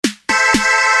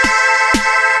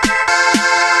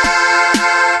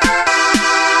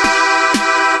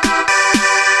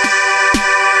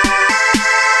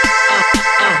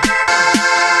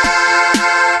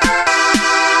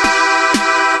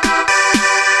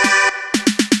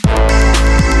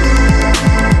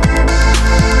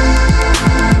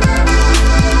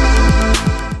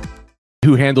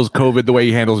who handles COVID the way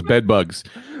he handles bed bugs.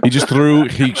 He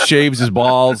shaves his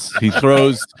balls. He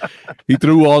threw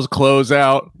all his clothes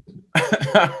out.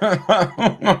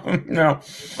 No.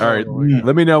 All right.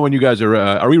 Let me know when you guys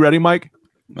are we ready, Mike?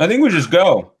 I think we just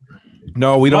go.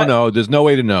 No, we don't know. There's no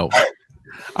way to know.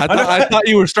 I thought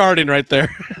you were starting right there.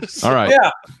 All right.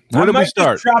 Yeah. Where did we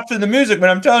start? Drops in the music, but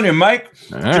I'm telling you, Mike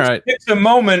picks a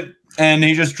moment and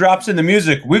he just drops in the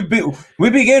music. We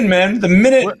begin, man. The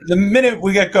minute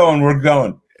we get going, we're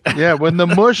going. Yeah, when the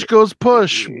mush goes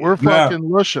push, we're fucking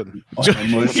mushing.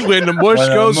 When the mush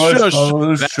goes shush,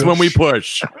 that's when we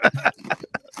push.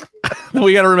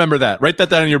 We got to remember that. Write that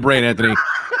down in your brain, Anthony.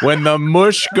 When the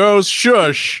mush goes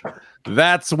shush,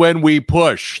 that's when we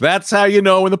push. That's how you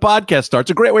know when the podcast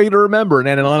starts. A great way to remember an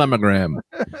anagram.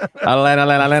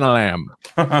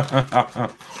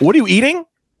 What are you eating?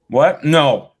 What?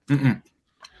 No. Mm-mm.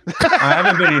 I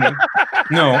haven't been eating.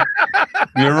 No,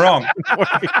 you're wrong.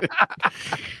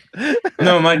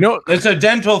 No, it's a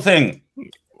dental thing.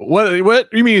 What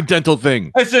do you mean a dental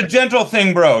thing? It's a dental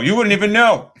thing, bro. You wouldn't even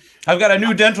know. I've got a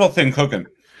new dental thing cooking.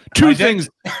 Two things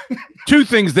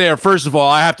there. First of all,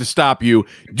 I have to stop you.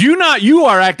 You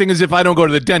are acting as if I don't go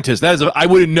to the dentist. I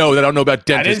wouldn't know that I don't know about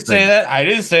dentists. I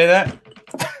didn't say that.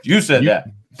 You said that.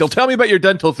 They'll tell me about your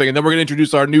dental thing, and then we're going to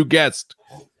introduce our new guest.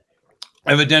 I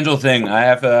have a dental thing. I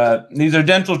have these are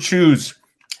dental chews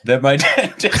that my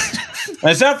dentist.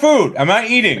 It's not food. I'm not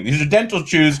eating. These are dental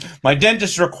chews. My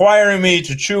dentist requiring me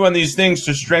to chew on these things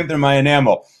to strengthen my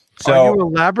enamel. So, are you a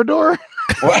Labrador?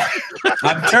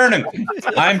 I'm turning.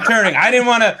 I didn't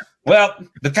want to. Well,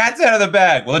 the cat's out of the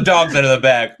bag. Well, the dog's out of the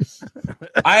bag.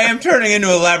 I am turning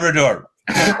into a Labrador.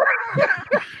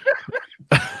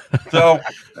 So,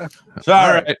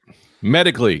 sorry. All right.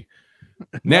 Medically.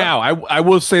 Now, I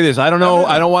will say this. I don't know.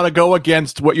 I don't want to go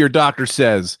against what your doctor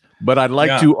says, but I'd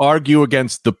like to argue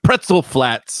against the pretzel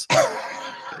flats.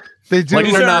 They do.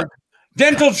 These are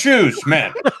dental chews,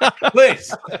 man.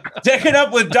 Please take it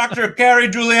up with Dr. Gary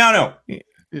Giuliano.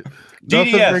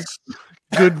 DDS.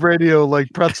 Good radio like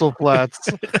pretzel flats.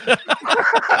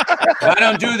 I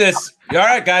don't do this. All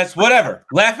right, guys, whatever.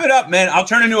 Laugh it up, man. I'll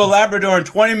turn into a Labrador in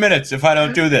 20 minutes if I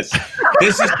don't do this.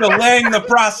 This is delaying the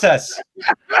process.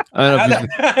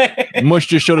 Mush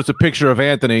just showed us a picture of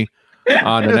Anthony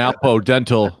on an Alpo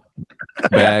dental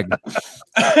bag.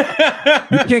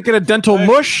 You can't get a dental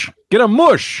mush? Get a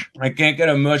mush. I can't get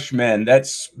a mush, man.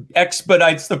 That's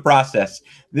expedites the process.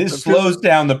 This slows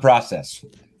down the process.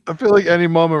 I feel like any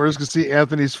moment we're just gonna see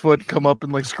Anthony's foot come up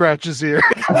and like scratch his ear.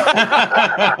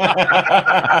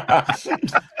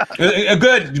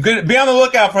 Good. Be on the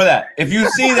lookout for that. If you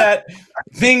see that,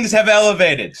 things have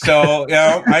elevated. So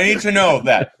I need to know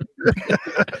that.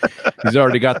 He's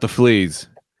already got the fleas.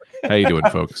 How you doing,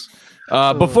 folks?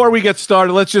 Before we get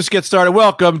started, let's just get started.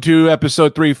 Welcome to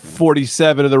episode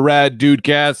 347 of the Rad Dude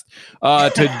Cast.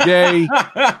 Today,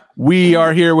 we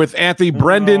are here with Anthony.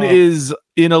 Brendan is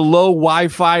in a low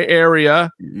Wi-Fi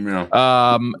area.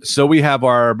 Yeah. So we have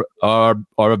our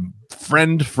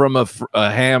friend from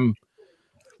a ham.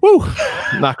 Woo!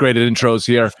 Not great at intros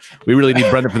here. We really need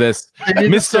Brendan for this.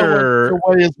 Mr.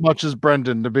 Way as much as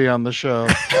Brendan to be on the show.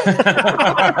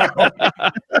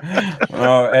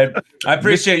 Ed, I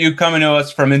appreciate you coming to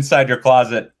us from inside your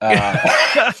closet.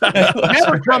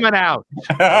 Never coming out.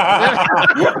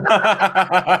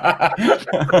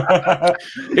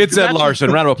 It's Ed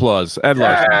Larson. Round of applause. Ed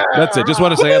Larson. That's it. Just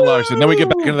want to say Ed Larson. Then we get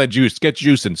back into that juice. Get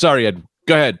juicing. Sorry, Ed.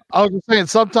 Go ahead. I was just saying,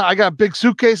 sometimes I got big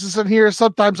suitcases in here.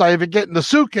 Sometimes I even get in the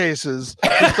suitcases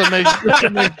just to make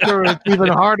sure it's even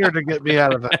harder to get me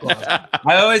out of that closet.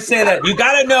 I always say that you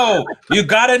gotta know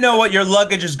what your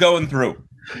luggage is going through.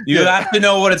 You have to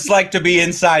know what it's like to be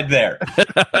inside there,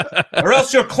 or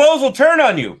else your clothes will turn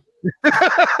on you.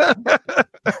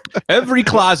 Every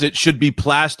closet should be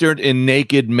plastered in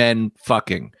naked men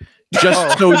fucking.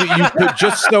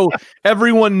 So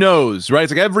everyone knows, right?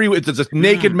 It's like it's a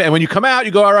naked man. When you come out,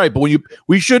 you go, all right. But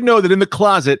we should know that in the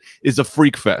closet is a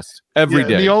freak fest every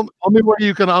day. The only way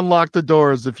you can unlock the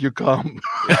door is if you come.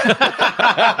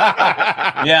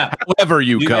 Yeah. However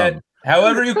you come.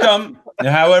 However you come,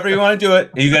 however you want to do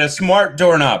it, you got a smart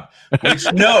doorknob, which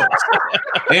knows.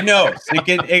 It knows. It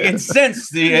can sense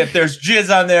if there's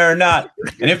jizz on there or not.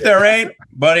 And if there ain't,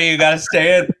 buddy, you got to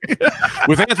stay in.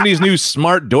 With Anthony's new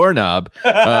smart doorknob,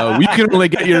 you can only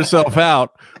get yourself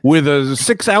out with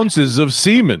 6 ounces of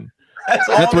semen. That's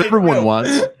what everyone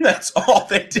wants. That's all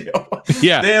they do.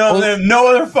 Yeah. They have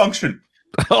no other function.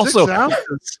 Also, 6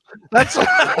 ounces. That's A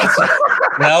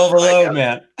hell of a load,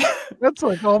 man. that's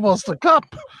like almost a cup.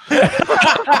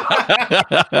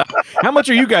 how much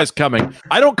are you guys coming?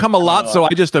 I don't come a lot, so I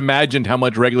just imagined how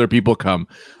much regular people come.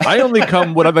 I only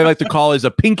come what I like to call is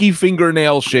a pinky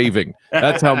fingernail shaving.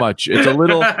 That's how much. It's a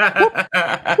little.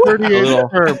 38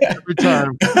 sperm every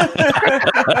time.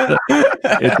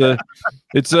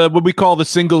 It's a what we call the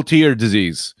single tear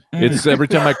disease. It's every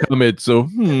time I come, it's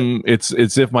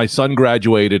it's if my son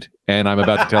graduated and I'm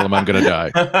about to tell him I'm going to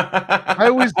die. I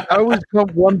always come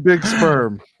one big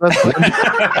sperm. That's like,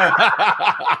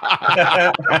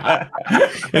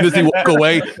 And does he walk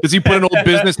away? Does he put an old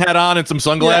business hat on and some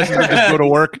sunglasses and just go to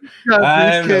work?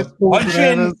 I'm briefcase full of punching.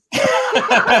 bananas.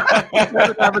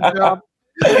 Have a job.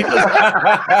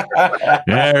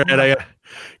 Yeah, right.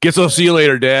 Guess I'll see you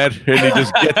later, Dad. And he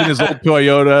just gets in his old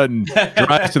Toyota and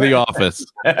drives to the office.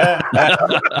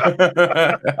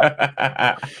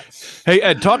 Hey,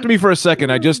 Ed, talk to me for a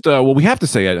second. I just we have to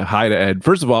say hi to Ed.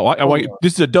 First of all, I want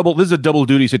this is a double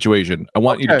duty situation. I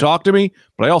want you to talk to me,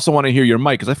 but I also want to hear your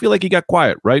mic because I feel like you got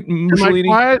quiet, right? Am I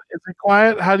quiet? Is it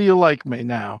quiet? How do you like me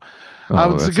now?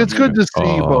 It's good to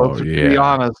see you both. To be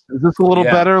honest, is this a little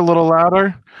better? A little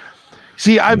louder?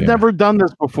 See, I've never done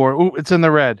this before. Ooh, it's in the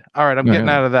red. All right, I'm getting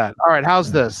out of that. All right,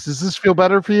 how's this? Does this feel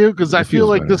better for you? Because I feel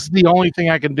like this is the only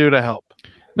thing I can do to help.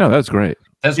 No, that's great.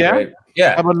 That's great.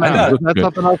 Yeah. How about now? Is that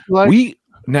something else you like? We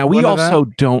also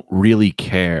don't really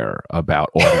care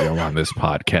about audio on this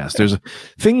podcast. There's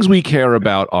things we care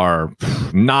about are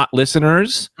not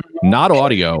listeners, not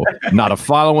audio, not a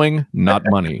following, not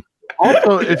money.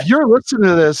 Also, if you're listening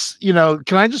to this,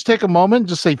 can I just take a moment and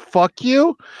just say "fuck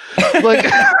you"? Like,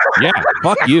 yeah,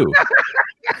 fuck you,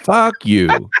 fuck you,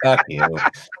 fuck you,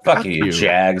 fuck you,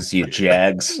 Jags, you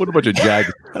Jags. What a bunch of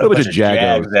Jags! What a bunch of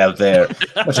Jags out there!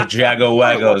 A bunch of Jago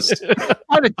Wagos.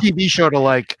 Find a TV show to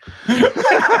like.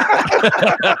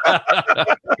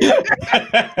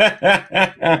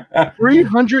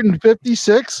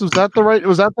 356. Was that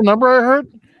the number I heard?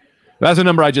 That's the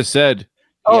number I just said.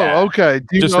 Oh, okay.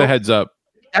 Just a heads up.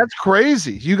 That's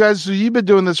crazy. You've been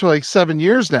doing this for like 7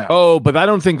 years now. Oh, but I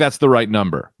don't think that's the right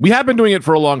number. We have been doing it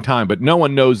for a long time, but no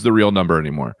one knows the real number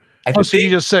anymore. So you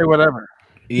just say whatever.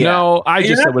 Yeah. No, I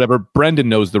just said whatever. Brendan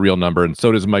knows the real number, and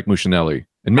so does Mike Muscinelli.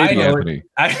 And maybe Anthony.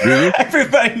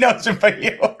 Everybody knows it but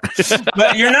you.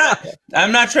 But you're not.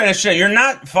 I'm not trying to shit. You're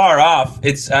not far off.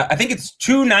 It's. I think it's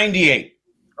 298.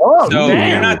 Oh, so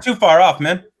you're not too far off,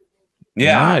 man.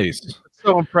 Yeah. Nice.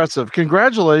 So impressive.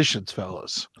 Congratulations,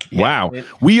 fellas. Wow.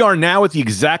 We are now at the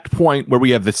exact point where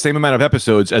we have the same amount of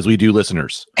episodes as we do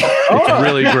listeners. It's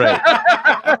really great.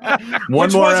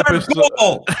 One more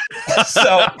episode.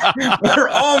 So we're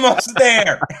almost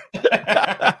there.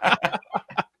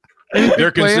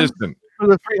 They're consistent. For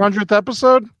the 300th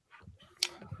episode?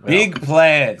 Big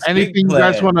plans. Anything you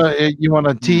guys want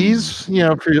to tease,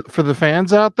 for the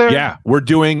fans out there? Yeah. We're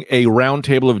doing a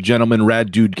roundtable of gentlemen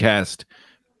Rad Dude Cast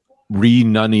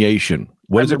renunciation.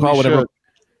 What is it called? Whatever.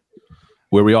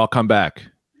 Where we all come back.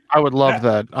 I would love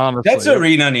that, honestly. That's a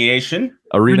renunciation.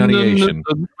 A renunciation.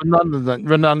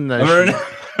 Renunciation.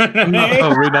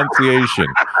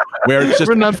 Where it's just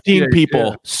 15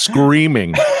 people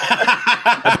screaming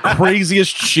the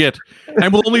craziest shit,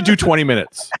 and we'll only do 20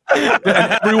 minutes. And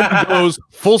everyone goes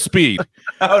full speed.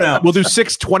 Oh no. We'll do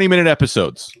 6 20-minute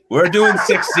episodes. We're doing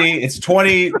 60. It's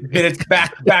 20 minutes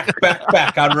back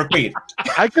on repeat.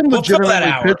 I can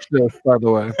legitimately pitch this, by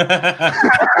the way.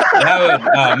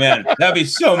 Oh man, that'd be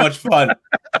so much fun.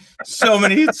 So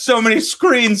many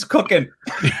screens cooking.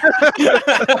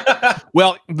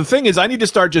 Well, the thing is, I need to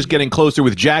start just getting closer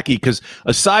with Jackie, because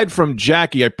aside from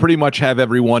Jackie, I pretty much have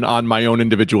everyone on my own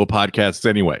individual podcasts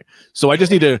anyway. So I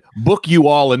just need to book you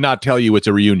all and not tell you it's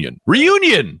a reunion.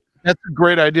 Reunion! That's a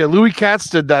great idea. Louis Katz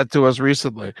did that to us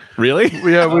recently. Really?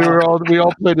 Yeah, we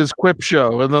all played his Quip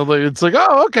show, and then it's like,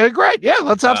 oh, okay, great, yeah,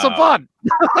 let's have some fun.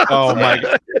 Oh my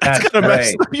god, that's gonna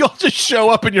mess up. You'll just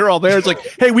show up and you're all there. It's like,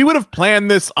 hey, we would have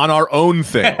planned this on our own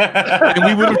thing, and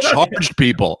we would have charged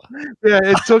people. Yeah,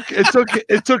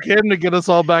 it took him to get us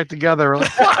all back together.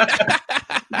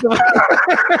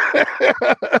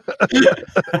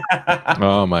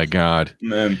 Oh my god,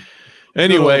 man.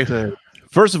 Anyway.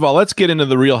 First of all, let's get into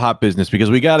the real hot business, because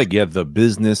we got to get the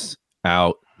business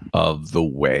out of the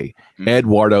way.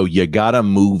 Eduardo, you got a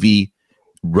movie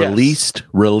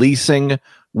releasing.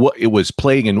 What it was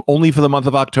playing in only for the month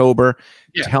of October.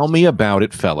 Yes. Tell me about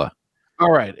it, fella.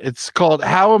 All right. It's called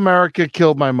How America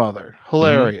Killed My Mother.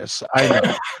 Hilarious. I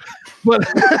know. But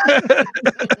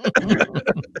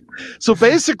so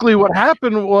basically what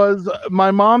happened was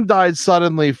my mom died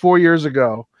suddenly 4 years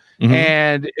ago.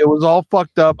 And it was all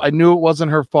fucked up. I knew it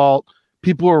wasn't her fault,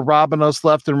 people were robbing us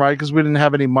left and right because we didn't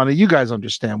have any money. You guys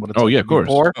understand what it's like of course.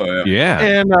 Yeah.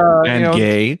 And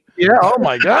gay. Yeah. Oh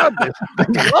my God.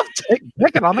 They love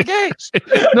picking on the gays.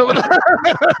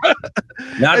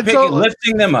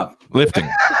 Lifting them up. Lifting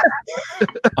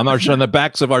on the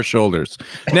backs of our shoulders.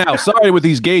 Now, sorry with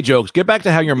these gay jokes. Get back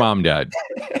to how your mom died.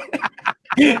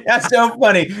 That's so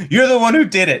funny. You're the one who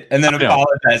did it and then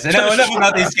apologize. And enough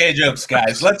about these gay jokes,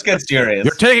 guys. Let's get serious.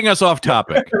 You're taking us off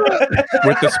topic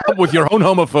with your own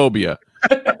homophobia.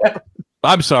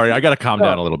 I'm sorry. I got to calm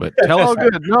down a little bit. Tell us.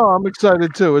 Good. No, I'm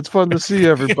excited too. It's fun to see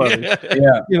everybody.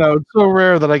 Yeah. It's so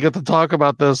rare that I get to talk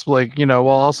about this, while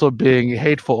also being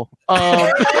hateful.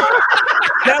 Celebratory.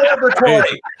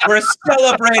 We're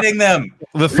celebrating them.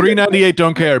 The 398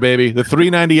 don't care, baby. The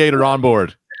 398 are on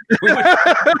board.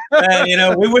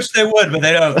 We wish they would, but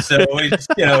they don't. So we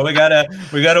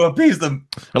gotta appease them.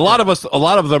 A lot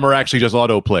of them are actually just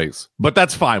auto plays, but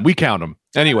that's fine. We count them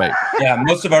anyway. Yeah,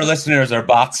 most of our listeners are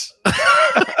bots.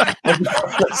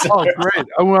 Oh, great!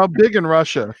 I'm big in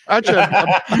Russia. Actually,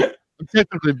 I'm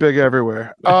technically big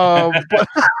everywhere.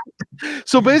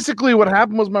 So basically, what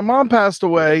happened was my mom passed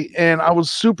away, and I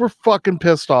was super fucking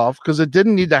pissed off because it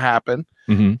didn't need to happen.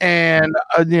 Mm-hmm. And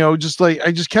I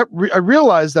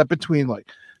realized that between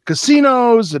like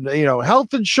casinos and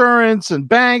health insurance and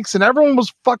banks and everyone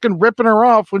was fucking ripping her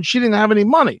off when she didn't have any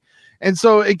money. And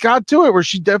so it got to it where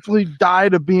she definitely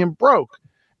died of being broke.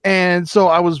 And so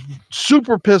I was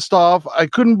super pissed off. I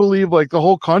couldn't believe like the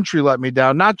whole country let me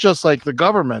down, not just like the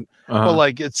government, but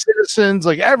like its citizens,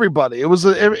 like everybody. It was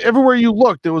everywhere you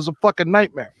looked, it was a fucking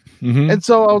nightmare. Mm-hmm. And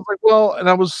so I was like, and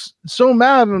I was so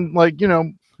mad, and like,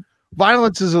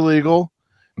 violence is illegal.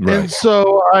 Right. And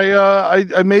so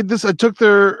I made this. I took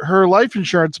her life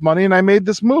insurance money and I made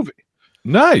this movie.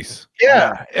 Nice.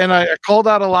 Yeah. And I called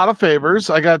out a lot of favors.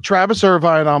 I got Travis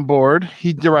Irvine on board.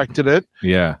 He directed it.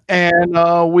 Yeah. And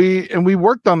we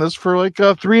worked on this for like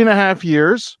 3.5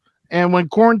 years. And when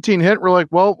quarantine hit, we're like,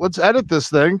 well, let's edit this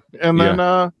thing. And then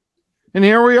and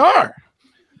here we are.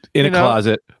 In a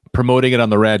closet, promoting it on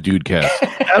the Rad Dude Cast.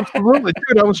 Absolutely,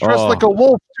 dude. I was dressed like a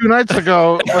wolf 2 nights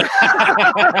ago.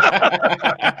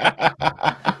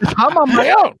 I'm on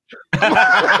my own.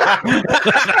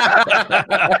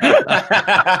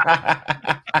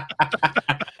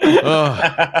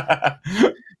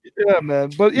 Yeah,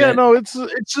 man. But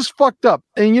it's just fucked up.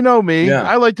 And you know me,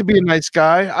 I like to be a nice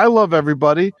guy. I love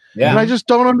everybody. Yeah. And I just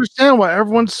don't understand why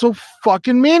everyone's so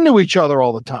fucking mean to each other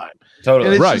all the time.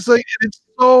 Totally. And it's just like it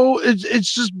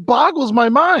just boggles my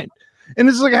mind. And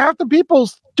it's like half the people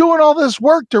doing all this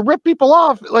work to rip people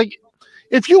off. Like,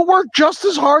 if you work just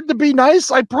as hard to be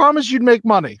nice, I promise you'd make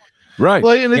money. Right.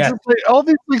 Like, and it's just like all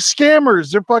these like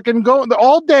scammers, they're fucking going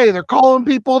all day. They're calling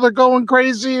people, they're going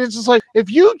crazy. It's just like, if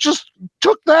you just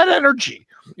took that energy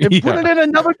and put it in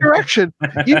another direction,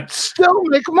 you'd still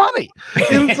make money.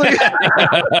 And it's like,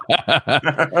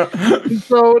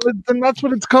 and that's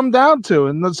what it's come down to.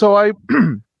 And so I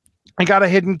got a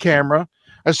hidden camera.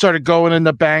 I started going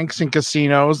into banks and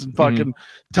casinos and fucking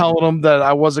telling them that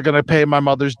I wasn't going to pay my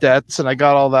mother's debts. And I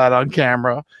got all that on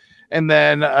camera. And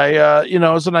then I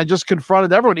just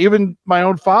confronted everyone, even my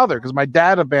own father, because my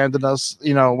dad abandoned us,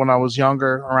 when I was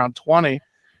younger, around 20,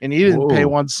 and he didn't pay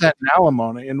 1 cent in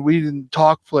alimony. And we didn't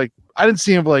talk for I didn't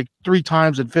see him for 3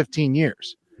 times in 15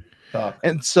 years.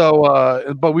 And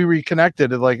so, but we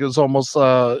reconnected. It was almost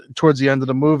towards the end of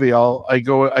the movie.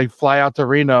 I fly out to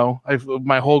Reno.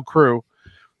 My whole crew.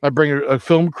 I bring a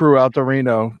film crew out to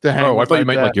Reno to hang. Oh, I thought you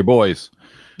meant like your boys.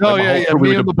 No,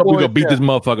 we go beat this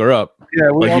motherfucker up.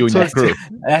 Yeah, we you and your crew.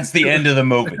 That's the end of the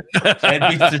movie. Ed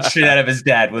beats the shit out of his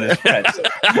dad with his friends.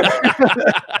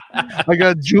 I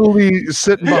got Julie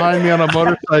sitting behind me on a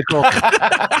motorcycle.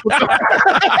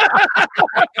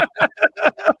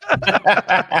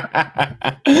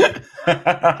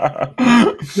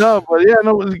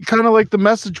 Kind of like the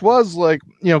message was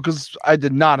because I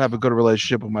did not have a good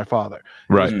relationship with my father.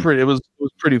 Right. It was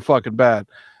pretty fucking bad.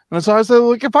 And so I said,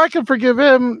 if I can forgive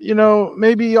him,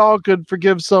 maybe y'all could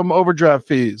forgive some overdraft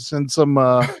fees and some,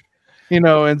 and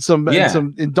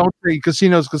don't think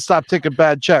casinos could stop taking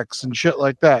bad checks and shit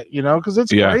like that, because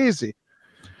it's crazy.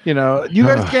 You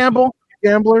guys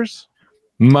gamblers?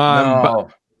 No.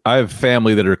 I have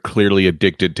family that are clearly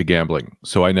addicted to gambling,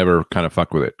 so I never kind of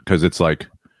fuck with it because it's like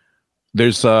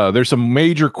there's some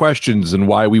major questions in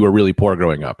why we were really poor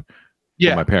growing up.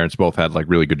 Yeah, my parents both had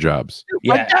really good jobs.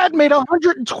 My dad made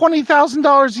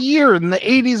 $120,000 a year in the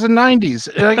 80s and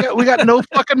 90s. We got no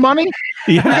fucking money.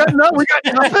 Yeah. We got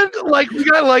nothing. We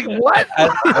got what?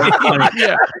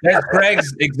 Yeah, that's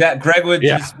Greg's exact. Greg was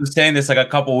saying this a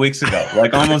couple weeks ago,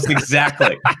 almost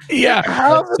exactly. Yeah,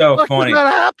 how that's so funny. Did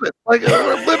that happen?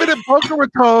 We're living in Boca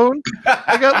Raton.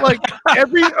 I got like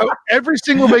every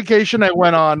single vacation I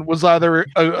went on was either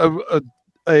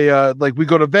a like we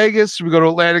go to Vegas, we go to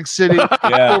Atlantic City,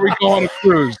 or we go on a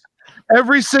cruise.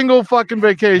 Every single fucking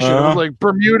vacation. It was like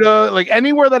Bermuda, like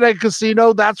anywhere that had a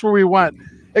casino, that's where we went.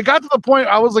 It got to the point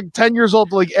I was like 10 years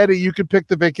old, like, Eddie, you could pick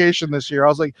the vacation this year. I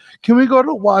was like, can we go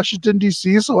to Washington,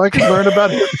 D.C. so I can learn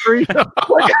about history?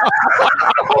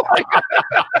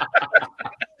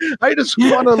 I just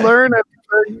want to learn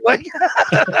everything. Like,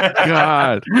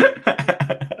 God.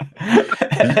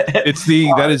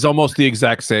 That is almost the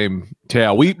exact same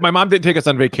tale. My mom didn't take us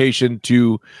on vacation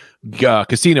to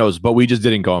casinos, but we just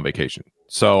didn't go on vacation.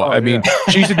 So I mean,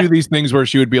 she used to do these things where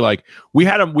she would be like, we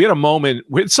had a moment.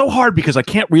 It's so hard because I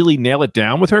can't really nail it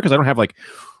down with her because I don't have like.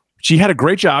 She had a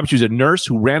great job. She was a nurse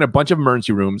who ran a bunch of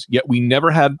emergency rooms. Yet we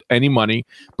never had any money.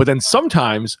 But then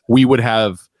sometimes we would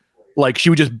have. Like she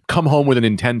would just come home with a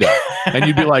Nintendo and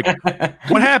you'd be like,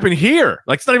 what happened here?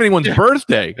 Like it's not even anyone's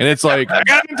birthday. And it's like, I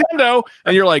got a Nintendo.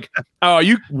 And you're like, oh,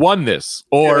 you won this.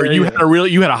 Or you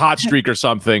had a hot streak or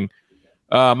something.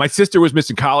 My sister was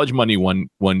missing college money when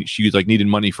she was like needed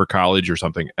money for college or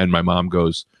something. And my mom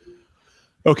goes,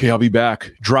 okay, I'll be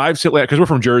back. Drives to Atlantic, because we're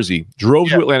from Jersey, drove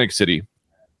to Atlantic City,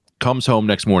 comes home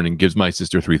next morning, gives my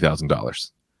sister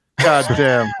 $3,000. God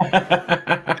damn.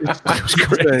 It was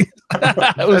crazy.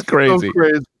 That was crazy. So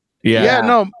crazy. Yeah,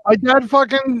 no, my dad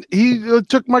he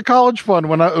took my college fund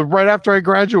right after I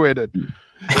graduated.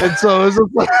 And so it was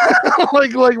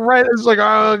like right, it's like,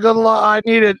 oh, good luck. I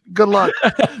need it. Good luck.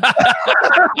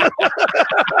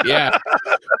 Yeah.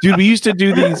 Dude, we used to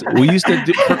do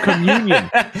for communion.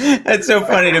 It's so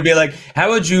funny to be like,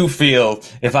 how would you feel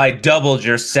if I doubled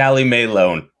your Sally Mae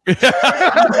loan?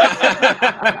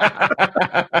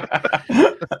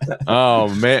 Oh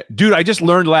man, dude, I just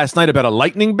learned last night about a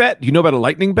lightning bet. Do you know about a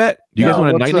lightning bet? Do you guys know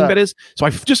what a lightning bet is? So I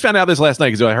just found out this last night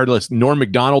because I heard this Norm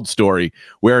Macdonald story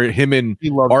where him and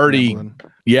Artie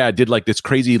did like this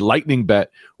crazy lightning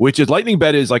bet, which is lightning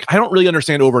bet is like, I don't really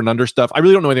understand over and under stuff. I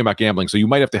really don't know anything about gambling, so you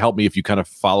might have to help me if you kind of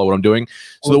follow what I'm doing.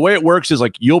 So the way it works is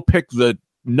like you'll pick the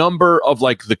number of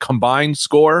like the combined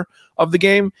score of the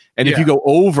game, and if you go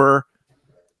over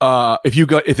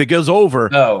if it goes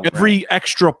over every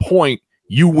extra point,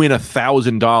 you win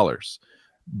 $1,000.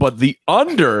 But the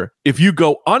under, if you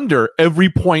go under every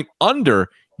point under,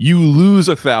 you lose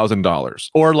 $1,000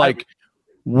 or like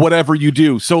whatever you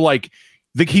do. So like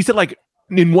he said, like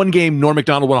in one game, Norm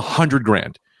Macdonald won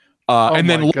 $100,000 and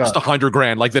then lost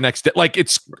 $100,000 like the next day. Like they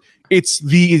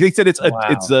said it's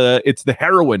the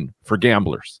heroin for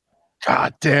gamblers.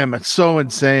 God damn, it's so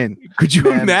insane. Could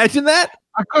you imagine that?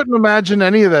 I couldn't imagine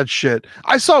any of that shit.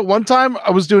 I saw one time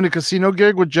I was doing a casino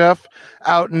gig with Jeff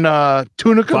out in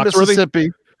Tunica,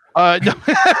 Mississippi.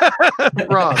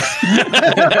 Ross.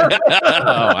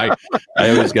 I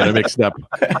always get it mixed up.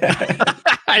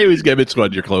 I always get mixed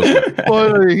when you're close.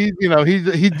 Well, he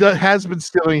has been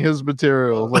stealing his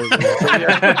material lately. So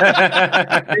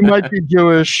yeah. He might be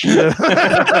Jewish.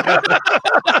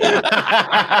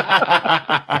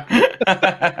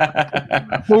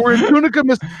 But we're in Tunica,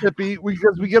 Mississippi,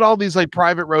 because we get all these like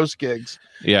private roast gigs.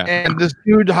 Yeah. And this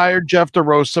dude hired Jeff to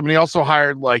roast somebody. He also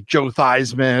hired like Joe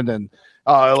Theismann and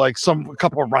like a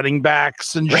couple of running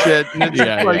backs and shit. And it's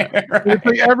it's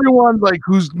like everyone like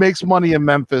who makes money in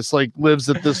Memphis like lives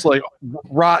at this like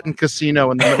rotten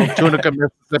casino in the middle of Tunica,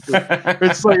 Mississippi.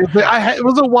 It's like it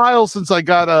was a while since I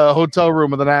got a hotel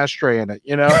room with an ashtray in it,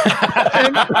 you know.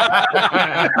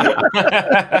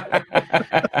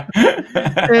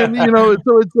 And you know,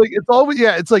 so it's like it's always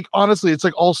it's like honestly, it's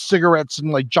like all cigarettes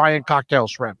and like giant cocktail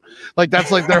shrimp. Like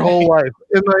that's like their whole life.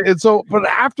 And so, but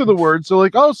after the word, so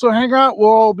like, oh, so hang out. We'll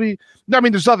all be. I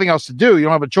mean, there's nothing else to do. You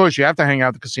don't have a choice. You have to hang out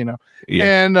at the casino. Yeah.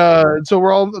 And so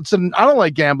we're all. So I don't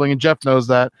like gambling, and Jeff knows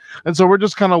that. And so we're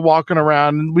just kind of walking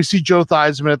around, and we see Joe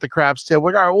Theismann at the craps table.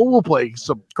 We're like, all right, well, we'll play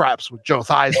some craps with Joe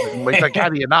Theismann. We're like, how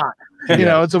do you not? You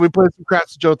know. And so we played some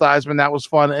craps with Joe Theismann. That was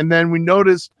fun. And then we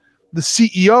noticed the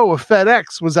CEO of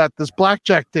FedEx was at this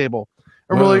blackjack table,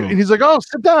 and we're like, and he's like, oh,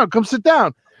 sit down, come sit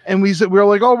down. And we were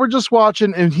like, oh, we're just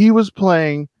watching, and he was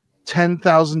playing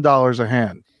 $10,000 a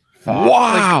hand.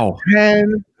 Wow, like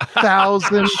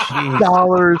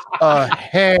 $10,000 a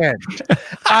hand.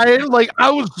 I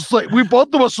was just like, we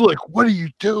both of us were like, what are you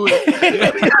doing?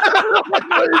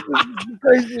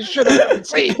 Crazy shit I haven't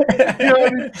seen. You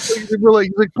know, we're like,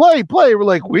 he's like, play. We're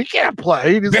like, we can't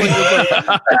play. He's like,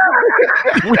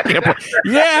 we can't play.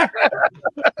 Yeah,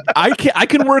 I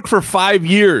can work for 5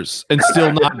 years and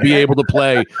still not be able to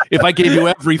play if I gave you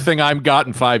everything I've got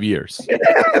in 5 years.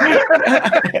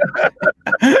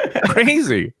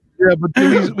 Crazy. Yeah, but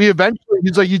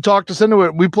he's like, you talked us into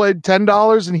it. We played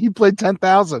 $10 and he played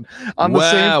 10,000 on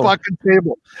the same fucking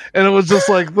table, and it was just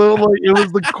like it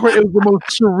was the most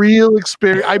surreal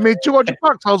experience. I made $200.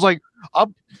 I was like,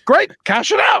 great,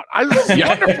 cash it out. Wonderful.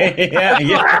 Yeah,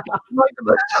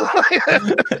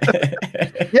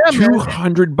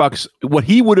 $200. What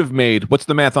he would have made? What's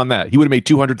the math on that? He would have made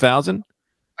 200,000.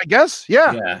 I guess,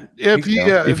 yeah.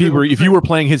 If you were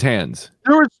playing his hands,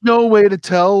 there was no way to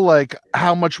tell like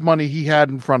how much money he had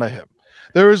in front of him.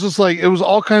 There was just like it was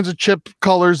all kinds of chip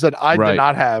colors that I did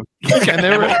not have, and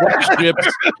there were chips,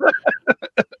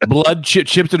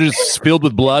 chips that are just filled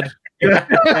with blood.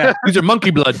 Yeah. These are monkey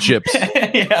blood chips.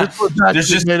 Yeah. There's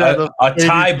just a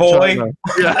Thai boy. A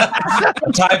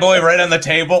Thai boy right on the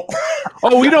table.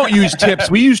 Oh, we don't use tips.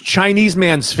 We use Chinese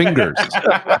man's fingers.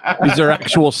 These are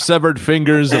actual severed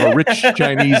fingers of a rich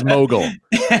Chinese mogul.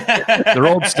 They're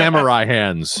old samurai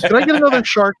hands. Can I get another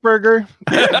shark burger?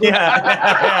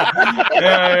 Yeah.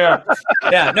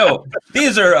 No,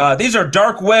 these are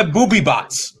dark web booby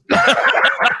bots.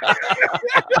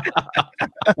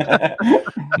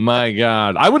 My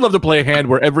God, I would love to play a hand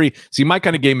where my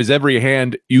kind of game is every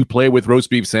hand you play with roast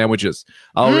beef sandwiches.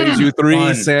 I'll raise you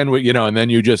 3 sandwich, and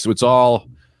then it's all.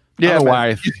 Yeah, why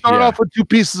you start off with 2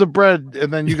 pieces of bread,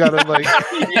 and then you gotta like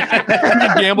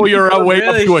you gamble your way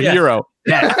up to a hero.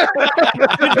 Yeah.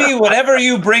 It should be whatever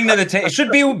you bring to the table. It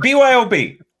should be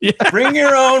BYOB. Yeah. Bring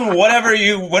your own whatever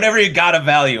you got of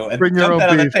value and dump that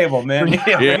on the table, man.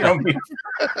 Bring your own beef.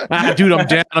 Dude, I'm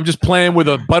down. I'm just playing with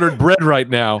a buttered bread right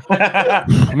now.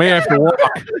 May have to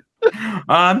walk.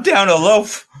 I'm down a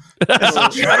loaf.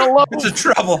 It's a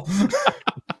trouble.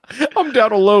 I'm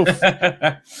down a loaf.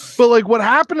 But like what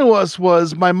happened to us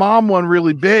was my mom won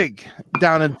really big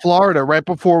down in Florida right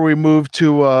before we moved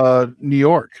to New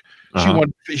York.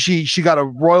 She got a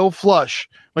royal flush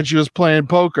when she was playing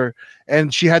poker,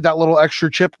 and she had that little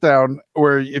extra chip down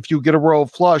where if you get a royal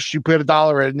flush, you put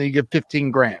 $1 in and then you get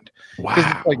 15 grand. Because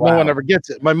it's like no one ever gets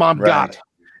it. My mom got it.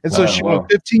 And so she won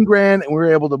 15 grand, and we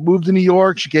were able to move to New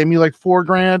York. She gave me like 4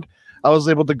 grand. I was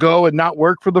able to go and not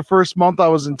work for the first month I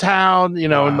was in town,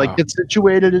 and like get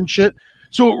situated and shit.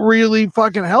 So it really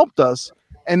fucking helped us.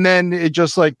 And then it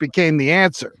just like became the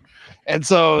answer. And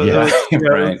so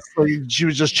she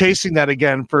was just chasing that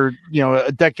again for,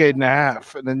 a decade and a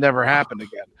half, and it never happened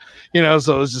again.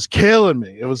 So it was just killing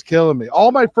me. It was killing me.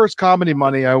 All my first comedy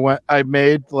money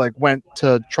went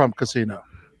to Trump Casino.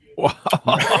 Wow.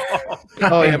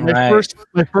 Oh yeah, my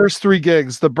first 3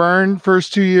 gigs, the Burn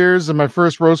first 2 years and my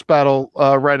first roast battle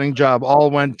writing job all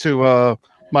went to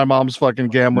my mom's fucking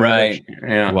gambling. Right.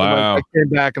 Yeah. Wow. I came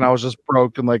back and I was just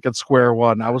broke and like at square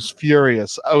one. I was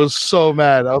furious. I was so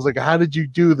mad. I was like, how did you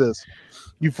do this?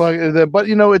 You fucking, but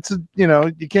she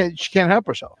can't help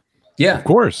herself. Yeah, of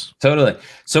course. Totally.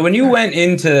 So when you went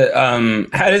into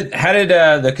how did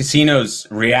the casinos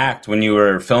react when you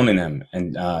were filming them?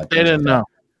 And they didn't know.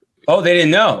 Oh, they didn't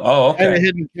know. Oh, okay. I had a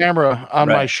hidden camera on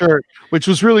my shirt, which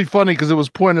was really funny because it was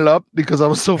pointed up because I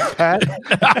was so fat.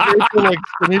 For like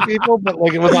skinny people, but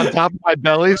like it was on top of my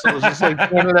belly, so it was just like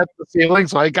pointed at the ceiling.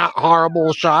 So I got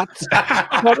horrible shots.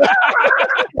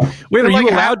 Wait, are you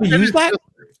allowed to use that?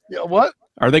 What?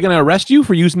 Are they going to arrest you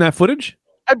for using that footage?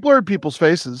 I blurred people's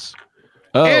faces.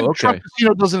 Oh, and okay. Trump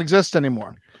Casino doesn't exist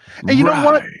anymore. And you know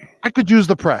what? I could use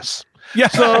the press. Yeah.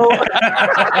 So what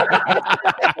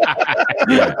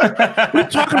are you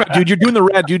talking about, dude? You're doing the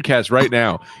Rad Dude Cast right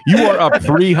now. You are up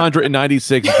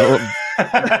 396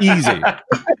 easy.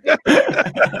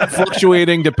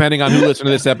 Fluctuating depending on who listens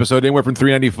to this episode, anywhere from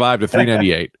 395 to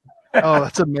 398. Oh,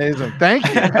 that's amazing. Thank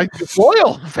you.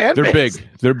 Loyal fan They're base. big.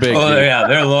 They're big. Oh, dude. Yeah,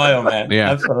 they're loyal, man.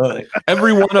 Yeah. Absolutely.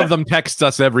 Every one of them texts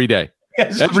us every day.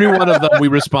 Yes, every one of them we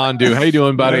respond to. How you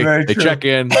doing, buddy? They check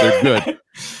in. They're good.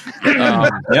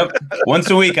 Yep. Once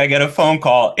a week, I get a phone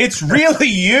call. It's really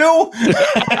you.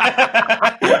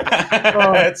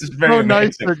 It's very so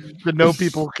nice to know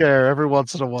people care every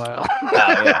once in a while.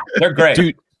 Yeah. They're great,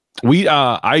 dude.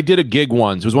 I did a gig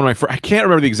once. It was one of my first. I can't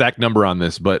remember the exact number on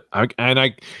this, but I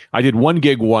did one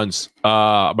gig once.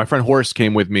 My friend Horace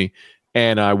came with me,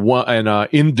 and I won. And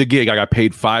in the gig, I got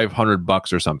paid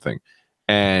 $500 or something.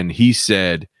 And he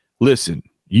said, "Listen,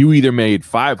 you either made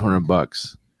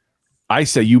 $500." I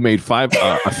said, "You made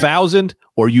 1,000,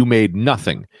 or you made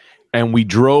nothing." And we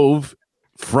drove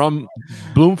from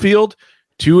Bloomfield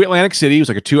to Atlantic City. It was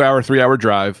like a 2-hour, 3-hour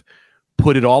drive.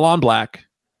 Put it all on black,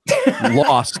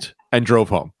 lost, and drove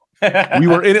home. We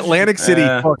were in Atlantic City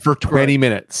for 20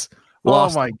 minutes.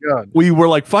 Lost. Oh my God! We were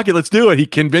like, "Fuck it, let's do it." He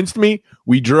convinced me.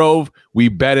 We drove. We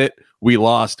bet it. We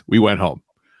lost. We went home.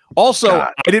 Also,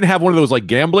 God. I didn't have one of those like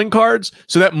gambling cards,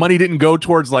 so that money didn't go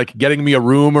towards like getting me a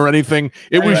room or anything.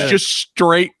 It was just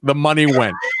straight. The money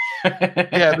went.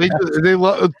 Yeah,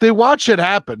 they watch it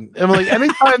happen. And like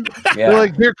anytime,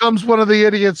 like here comes one of the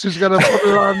idiots who's gonna put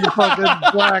it on the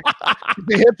fucking black.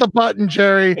 They hit the button,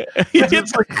 Jerry.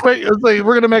 It's like quick. It's like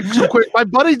we're gonna make some quick. My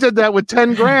buddy did that with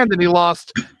 10 grand and he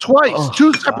lost twice,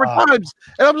 2 separate times.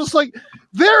 And I'm just like,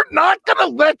 they're not gonna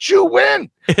let you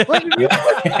win. Like,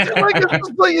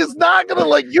 it's not gonna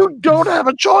like you don't have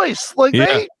a choice. Like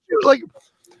they like.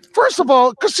 First of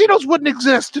all, casinos wouldn't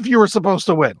exist if you were supposed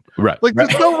to win. Right. Like,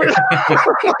 there's no, it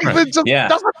just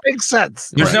doesn't make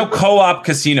sense. There's no co-op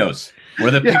casinos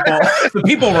where the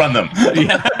people run them.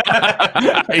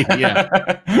 Yeah.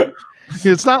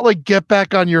 It's not like get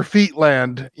back on your feet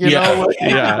land. You know? Like,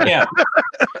 you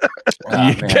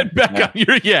get back on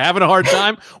your having a hard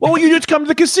time. Well, you just come to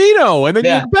the casino and then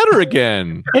you get better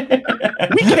again.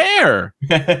 We care.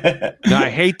 No, I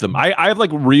hate them. I have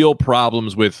like real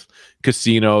problems with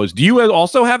casinos. Do you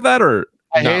also have that or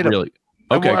I hate them. Really?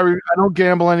 Okay. I don't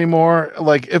gamble anymore.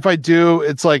 Like if I do,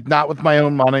 it's like not with my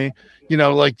own money. You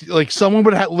know, like someone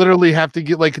would literally have to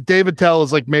get like David Tell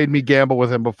has like made me gamble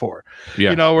with him before. Yeah.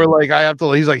 You know, where like I have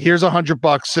to. He's like, here's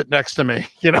 $100, sit next to me.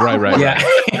 You know, right. Yeah.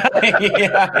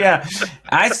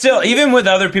 I still, even with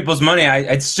other people's money,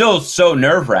 it's still so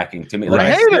nerve wracking to me. Like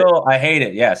I hate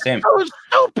it. Yeah, same. I was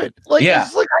stupid. Like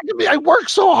it's like I work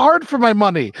so hard for my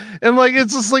money, and like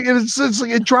it's just like it's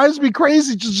like it drives me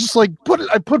crazy. Just like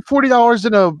I put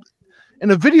 $40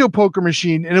 in a video poker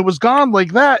machine, and it was gone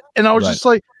like that, and I was just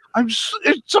like.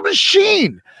 It's a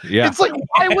machine. Yeah. It's like,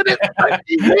 why would it let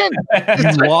me win?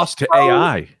 It's lost to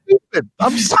AI. Stupid.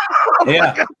 I'm sorry.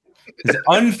 Yeah. It's an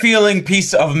unfeeling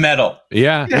piece of metal.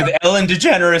 Yeah. With Ellen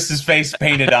DeGeneres' face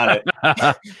painted on it.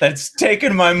 That's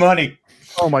taken my money.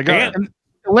 Oh my God. And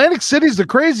Atlantic City's the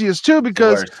craziest too,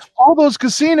 because all those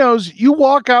casinos, you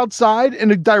walk outside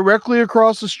and directly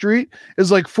across the street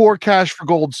is like 4 cash for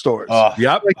gold stores.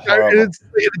 Yep.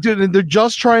 And they're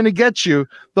just trying to get you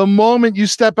the moment you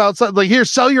step outside. Like, here,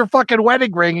 sell your fucking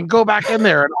wedding ring and go back in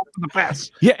there and open the pass.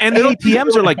 Yeah, and the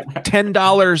ATMs are like $10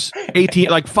 ATM,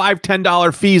 like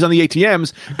 $5-10 fees on the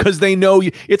ATMs because they know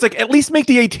you. It's like at least make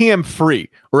the ATM free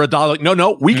or $1. Like,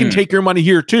 no, we can take your money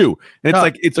here too. And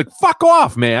it's like fuck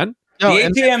off, man. No, the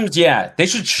ATMs, they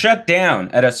should shut down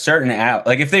at a certain hour.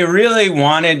 Like if they really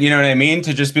wanted, you know what I mean,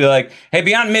 to just be like, hey,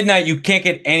 beyond midnight, you can't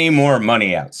get any more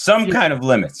money out. Some kind of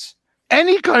limits.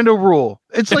 Any kind of rule.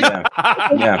 It's like,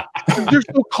 there's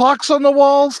no clocks on the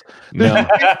walls. There's no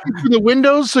the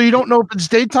windows, so you don't know if it's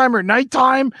daytime or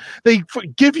nighttime. They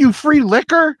give you free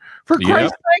liquor for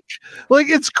Christ's sake. Like,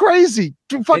 it's crazy.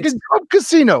 Fucking Trump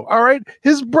Casino. All right.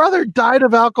 His brother died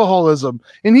of alcoholism,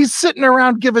 and he's sitting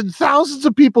around giving thousands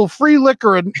of people free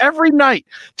liquor and every night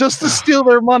just to steal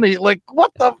their money. Like,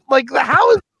 what the? Like, how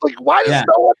is? Like, why does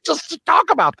no one just talk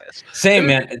about this? Same,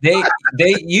 man.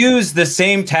 They use the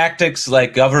same tactics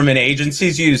like government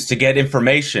agencies use to get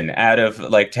information out of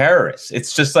like terrorists.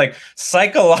 It's just like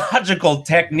psychological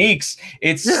techniques.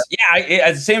 It's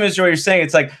the same as what you're saying.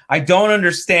 It's like I don't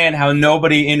understand how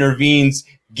nobody intervenes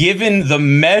given the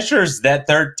measures that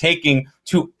they're taking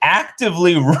to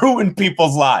actively ruin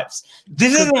people's lives.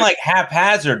 This isn't like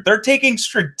haphazard. They're taking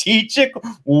strategic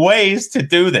ways to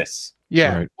do this.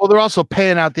 Yeah. Right. Well, they're also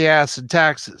paying out the ass in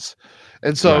taxes.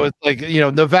 And so it's like, you know,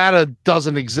 Nevada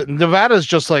doesn't exist. Nevada is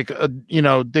just like, you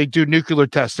know, they do nuclear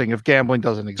testing if gambling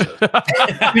doesn't exist.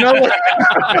 You know?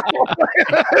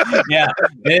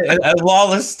 A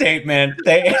lawless state, man.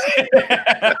 They're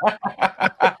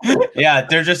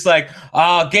just like,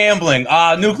 gambling,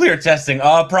 nuclear testing,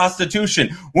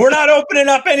 prostitution. We're not opening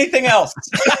up anything else.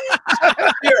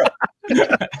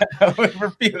 We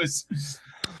refuse.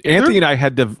 Anthony and I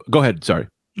had to go ahead. Sorry.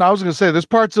 No, I was going to say there's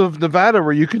parts of Nevada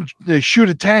where you can shoot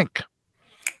a tank.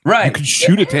 Right. You can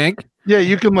shoot a tank? Yeah,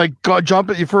 you can like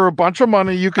jump it for a bunch of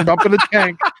money. You can jump in a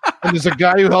tank, and there's a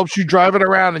guy who helps you drive it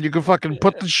around, and you can fucking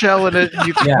put the shell in it,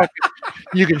 and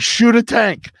you can shoot a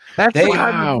tank. That's the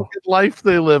kind of life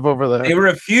they live over there. They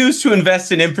refuse to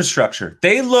invest in infrastructure.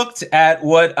 They looked at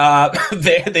what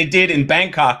they did in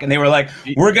Bangkok, and they were like,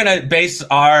 "We're gonna base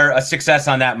our success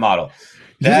on that model."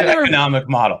 That economic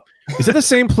model. Is it the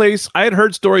same place? I had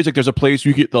heard stories like there's a place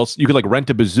you could like rent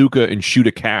a bazooka and shoot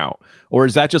a cow, or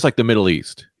is that just like the Middle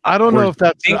East? I don't know if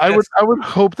that's. I would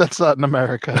hope that's not in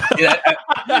America.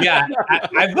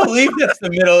 I believe that's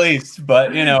the Middle East,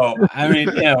 but you know, I mean,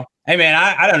 you know, hey man,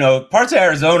 I don't know. Parts of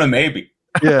Arizona maybe.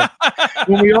 Yeah.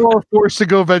 When we all are forced to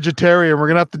go vegetarian, we're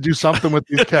gonna have to do something with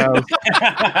these cows.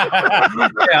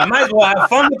 Yeah, might as well have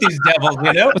fun with these devils,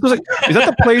 you know? Is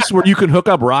that the place where you can hook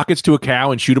up rockets to a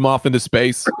cow and shoot them off into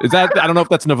space? Is that, I don't know if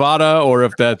that's Nevada or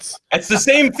if that's... It's the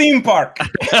same theme park.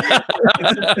 It's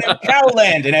the same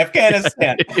Cowland in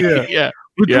Afghanistan. Yeah.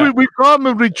 We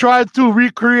probably tried to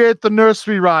recreate the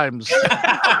nursery rhymes.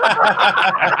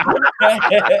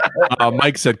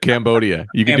 Mike said Cambodia.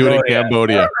 You can do it in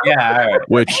Cambodia. Yeah. Right.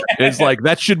 Which is like,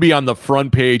 that should be on the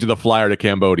front page of the flyer to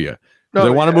Cambodia. No, They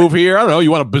want to move here? I don't know.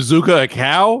 You want to bazooka a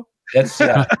cow? That's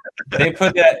they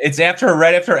put that. It's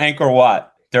right after Angkor Wat.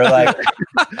 They're like,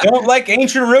 don't like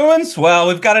ancient ruins? Well,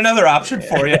 we've got another option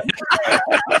for you.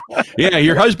 Yeah,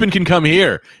 your husband can come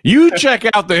here. You check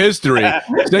out the history.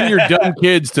 Send your dumb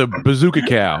kids to Bazooka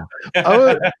Cow.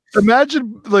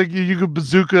 Imagine like you could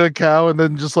bazooka a cow and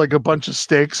then just like a bunch of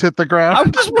steaks hit the ground.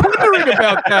 I'm just wondering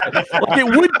about that. Like,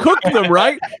 it would cook them,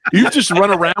 right? You just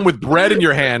run around with bread in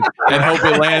your hand and hope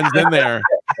it lands in there.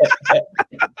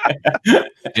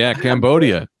 Yeah,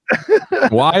 Cambodia.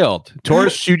 Wild.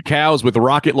 Tourists shoot cows with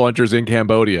rocket launchers in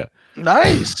Cambodia.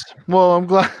 Nice. Well, I'm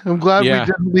glad Yeah. we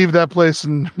didn't leave that place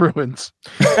in ruins.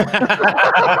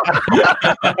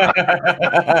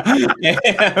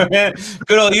 Yeah, man.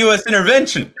 Good old U.S.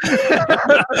 intervention.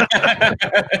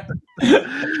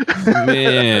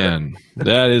 Man,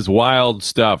 that is wild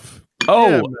stuff.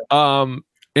 Oh,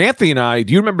 Anthony and I,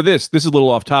 do you remember this? This is a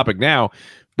little off topic now,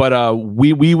 but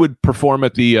we would perform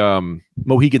at the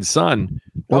Mohegan Sun.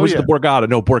 What was the Borgata?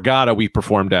 No, Borgata we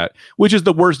performed at, which is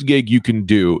the worst gig you can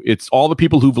do. It's all the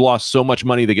people who've lost so much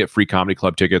money they get free comedy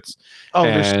club tickets. Oh,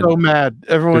 they're so mad.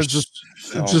 Everyone's just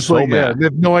like, mad. yeah, they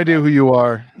have no idea who you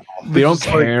are. They don't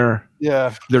care.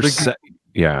 Yeah. They're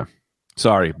yeah.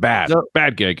 Sorry, bad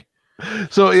gig.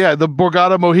 So yeah, the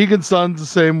Borgata Mohegan Sun's the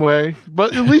same way,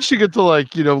 but at least you get to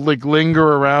like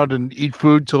linger around and eat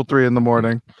food till 3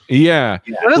 a.m. Yeah,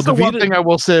 that's the one thing I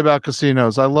will say about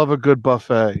casinos. I love a good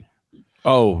buffet.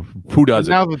 Oh, who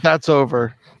doesn't? Now that that's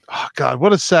over, oh God,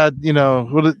 what a sad.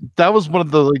 That was one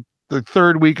of the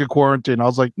third week of quarantine. I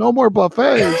was like, no more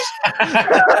buffets.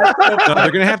 No,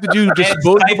 they're gonna have to do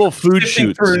disposable food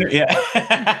shoots. Yeah.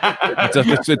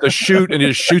 It's a shoot, and it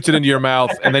just shoots it into your mouth,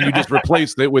 and then you just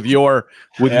replace it with you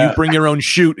bring your own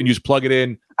chute and you just plug it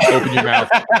in, open your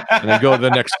mouth, and then go to the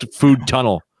next food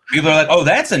tunnel. People are like, "Oh,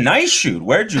 that's a nice shoot.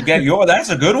 Where'd you get your? That's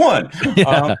a good one."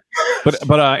 Yeah.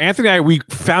 But Anthony and I, we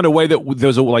found a way that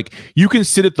there's you can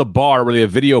sit at the bar where they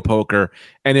have video poker,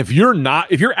 and if you're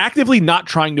actively not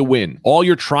trying to win, all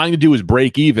you're trying to do is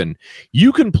break even,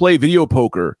 you can play video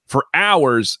poker for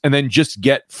hours and then just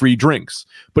get free drinks.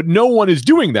 But no one is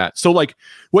doing that. So like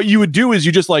what you would do is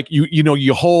you just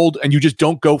you hold and you just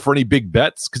don't go for any big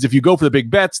bets, because if you go for the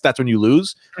big bets, that's when you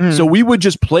lose. So we would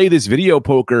just play this video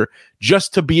poker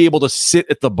just to be able to sit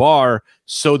at the bar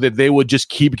so that they would just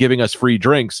keep giving us free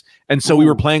drinks. And so we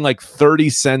were playing like 30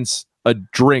 cents a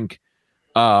drink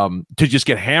to just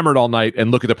get hammered all night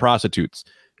and look at the prostitutes.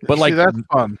 But that's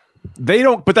fun. They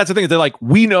don't, but that's the thing. They're like,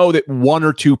 we know that 1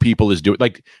 or 2 people is doing,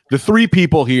 like the 3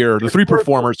 people here, the 3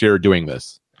 performers here are doing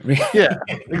this. Yeah,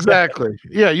 exactly.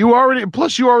 Yeah, you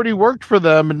already worked for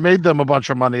them and made them a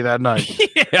bunch of money that night.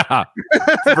 Yeah,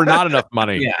 for not enough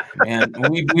money. Yeah, man.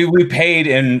 We paid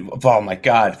in. Oh my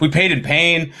God, we paid in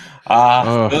pain.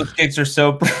 Those gigs are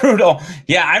so brutal.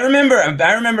 Yeah, I remember.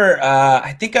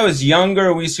 I think I was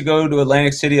younger. We used to go to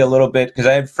Atlantic City a little bit because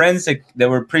I had friends that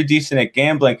were pretty decent at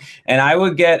gambling, and I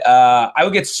would get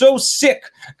so sick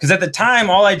because at the time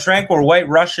all I drank were White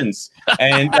Russians,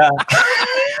 and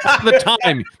at the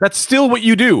time, that's still what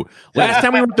you do. Last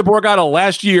time we went to Borgata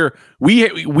last year,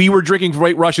 we were drinking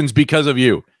White Russians because of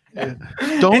you.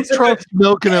 Don't trust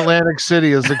milk in Atlantic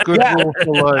City is a good rule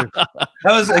for life.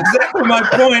 That was exactly my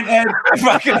point, Ed.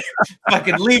 If I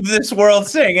could leave this world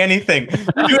saying anything,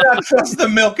 do not trust the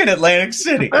milk in Atlantic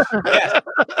City. Yeah.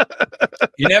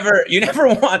 You never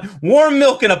want warm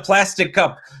milk in a plastic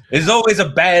cup is always a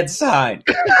bad sign.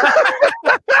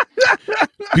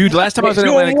 Dude, last time I was in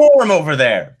Atlantic, warm over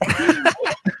there.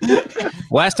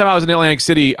 Last time I was in Atlantic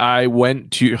City, I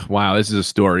went to this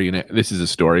is a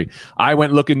story. I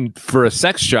went looking for a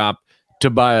sex shop to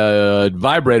buy a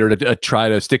vibrator to try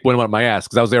to stick one up my ass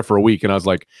because I was there for a week and I was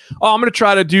like, oh, I'm going to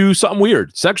try to do something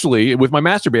weird sexually with my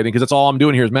masturbating because that's all I'm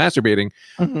doing here is masturbating.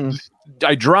 Mm-hmm.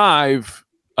 I drive.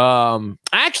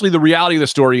 Actually, the reality of the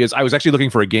story is I was actually looking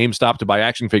for a GameStop to buy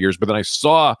action figures, but then I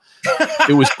saw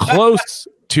it was close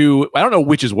to, I don't know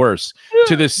which is worse,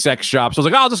 to this sex shop. So I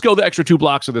was like, I'll just go the extra 2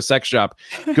 blocks to the sex shop.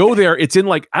 Go there. It's in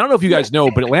like, I don't know if you guys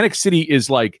know, but Atlantic City is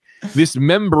like this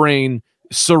membrane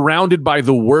surrounded by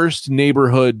the worst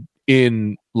neighborhood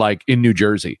in like in New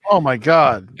Jersey. Oh my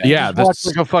God! Yeah, that's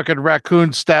like a fucking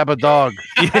raccoon stab a dog.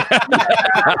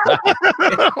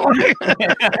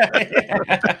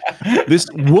 This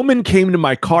woman came to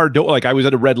my car door, like I was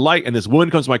at a red light, and this woman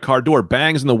comes to my car door,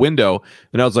 bangs in the window,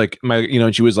 and I was like,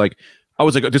 and she was like, I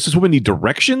was like, does this woman need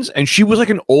directions? And she was like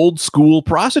an old school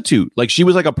prostitute. Like she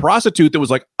was like a prostitute that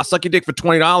was like, I'll suck your dick for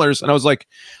 $20. And I was like,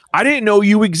 I didn't know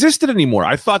you existed anymore.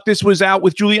 I thought this was out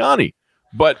with Giuliani,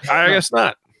 but I guess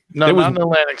not. No, not in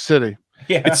Atlantic City.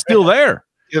 Yeah, it's still there.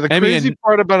 Yeah, the crazy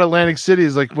part about Atlantic City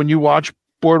is like when you watch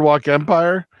Boardwalk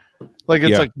Empire, like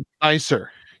it's like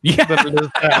nicer. Yeah, than it is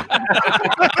now.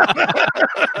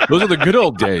 Those are the good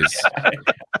old days.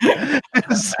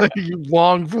 It's like you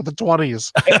long for the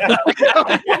 20s.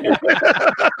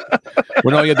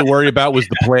 When all you had to worry about was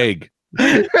the plague.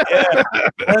 Yeah.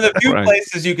 One of the few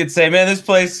places you could say, man, this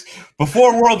place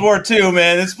before World War II,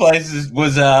 man, this place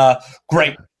was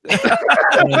great.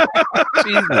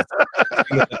 Jesus.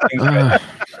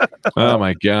 Oh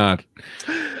my God.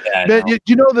 Yeah, man,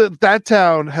 you know that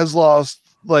town has lost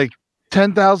like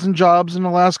 10,000 jobs in the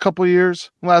last couple of years,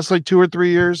 last like 2 or 3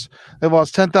 years. They've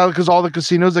lost 10,000 because all the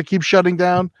casinos that keep shutting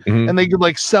down, and they get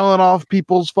like selling off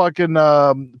people's fucking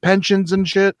pensions and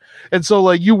shit. And so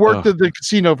like you worked at the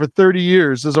casino for 30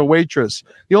 years as a waitress.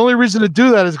 The only reason to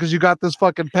do that is because you got this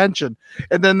fucking pension.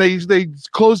 And then they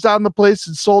closed down the place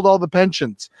and sold all the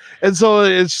pensions. And so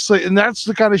it's like, and that's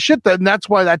the kind of shit and that's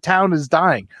why that town is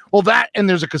dying. Well, that and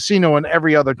there's a casino in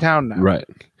every other town now. Right.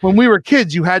 When we were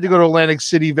kids, you had to go to Atlantic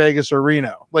City, Vegas, or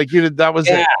Reno. Like you did, that was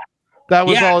it. That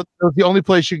was all. That was the only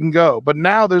place you can go. But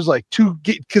now there's like 2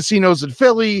 casinos in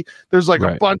Philly. There's like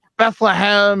a bunch of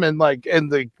Bethlehem and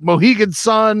the Mohegan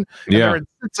Sun. And they're in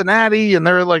Cincinnati, and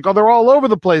they're like, they're all over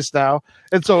the place now.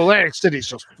 And so Atlantic City's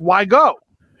just why go?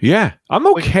 Yeah, I'm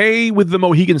okay with the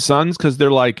Mohegan Suns because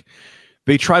they're like.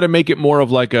 They try to make it more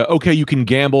of like okay, you can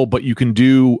gamble, but you can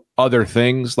do other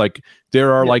things. Like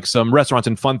there are like some restaurants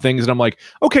and fun things. And I'm like,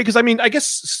 okay, because I mean, I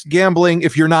guess gambling,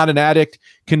 if you're not an addict,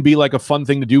 can be like a fun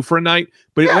thing to do for a night.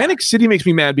 But Atlantic City makes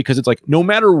me mad because it's like, no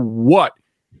matter what,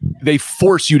 they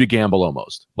force you to gamble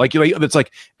almost. Like it's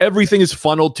like everything is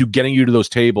funneled to getting you to those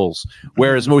tables.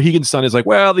 Whereas Mohegan Sun is like,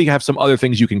 well, they have some other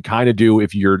things you can kind of do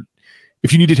if you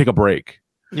need to take a break.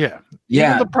 Yeah.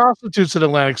 Even the prostitutes in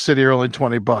Atlantic City are only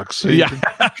 $20. So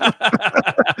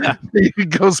you can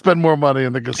go spend more money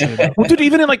in the casino. Well, dude,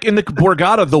 even in the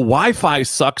Borgata, the Wi-Fi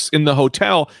sucks in the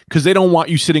hotel because they don't want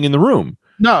you sitting in the room.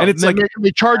 No, and it's like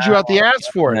they charge you out the ass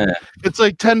for it. It's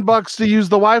like $10 to use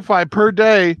the Wi-Fi per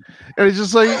day, and it's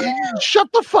just like, shut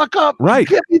the fuck up, right?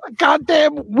 Get me the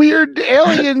goddamn weird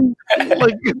alien,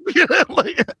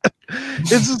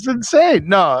 it's just insane.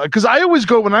 No, because I always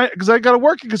go because I got to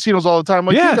work in casinos all the time,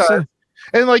 like you guys.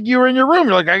 And like you're in your room,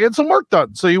 you're like, I get some work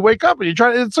done. So you wake up and you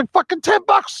try. It's like fucking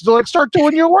 $10 to like start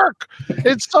doing your work.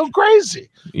 It's so crazy.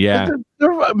 Yeah,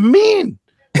 they're mean.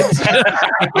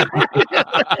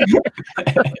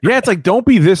 Yeah, it's like, don't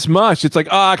be this much. It's like,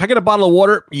 can I get a bottle of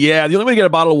water? Yeah, the only way to get a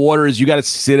bottle of water is you got to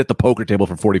sit at the poker table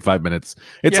for 45 minutes.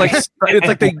 It's like it's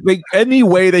like they any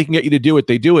way they can get you to do it,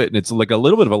 they do it, and it's like a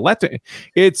little bit of a letdown.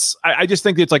 I just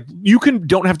think it's like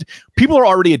don't have to. People are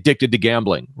already addicted to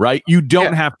gambling, right? You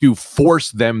don't have to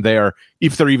force them there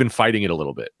if they're even fighting it a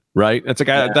little bit, right? It's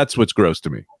like that's what's gross to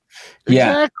me.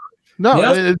 Yeah. Exactly.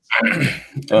 No,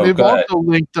 they've also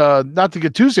linked, not to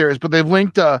get too serious, but they've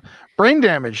linked brain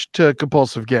damage to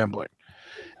compulsive gambling.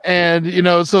 And,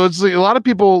 so it's like a lot of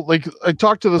people, like I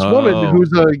talked to this woman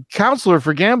who's a counselor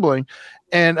for gambling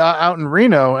and out in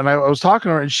Reno. And I was talking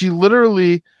to her and she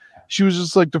was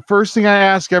just like, the first thing I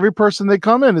ask every person they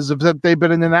come in is if they've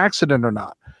been in an accident or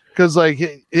not. Because like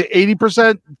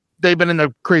 80%, they've been in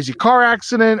a crazy car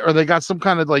accident or they got some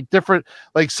kind of like different,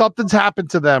 like something's happened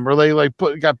to them or they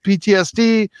got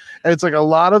PTSD. And it's like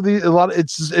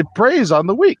it preys on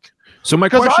the weak. So my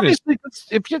question is,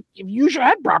 if you use your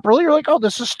head properly, you're like, oh,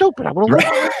 this is stupid. I'm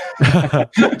gonna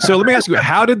So let me ask you,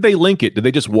 how did they link it? Did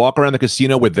they just walk around the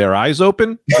casino with their eyes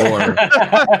open? Or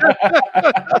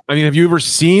I mean, have you ever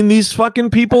seen these fucking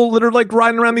people that are like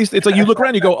riding around these? It's like you look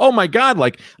around, you go, oh my God,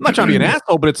 like I'm not trying to be an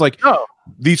asshole, but it's like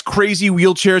these crazy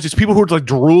wheelchairs, these people who are like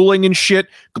drooling and shit,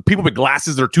 people with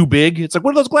glasses that are too big. It's like,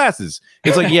 what are those glasses?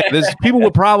 It's like, there's people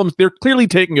with problems. They're clearly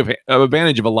taking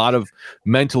advantage of a lot of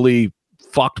mentally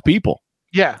fucked people.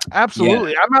 Yeah,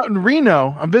 absolutely. I'm out in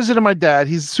Reno. I'm visiting my dad.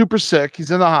 He's super sick. He's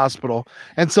in the hospital.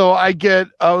 And so I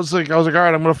was like, all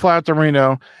right, I'm going to fly out to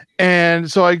Reno.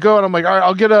 And so I go and I'm like, all right,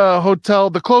 I'll get a hotel,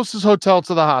 the closest hotel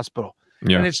to the hospital.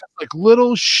 Yeah. And it's like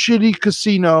little shitty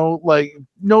casino, like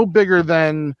no bigger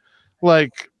than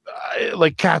like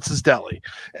like Katz's Deli,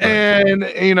 and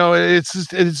it's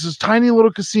this tiny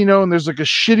little casino, and there's like a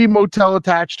shitty motel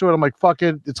attached to it. I'm like, fuck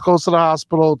it, it's close to the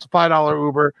hospital. It's a $5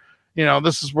 Uber.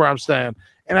 This is where I'm staying.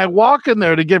 And I walk in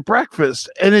there to get breakfast,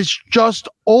 and it's just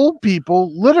old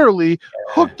people literally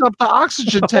hooked up to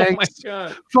oxygen tanks,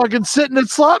 fucking sitting at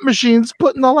slot machines,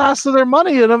 putting the last of their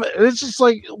money in them. And it's just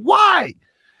like, why?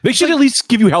 They should at least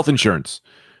give you health insurance.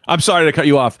 I'm sorry to cut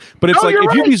you off, but it's like if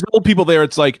you have these old people there,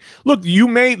 it's like, look,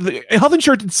 health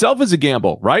insurance itself is a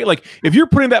gamble, right? Like if you're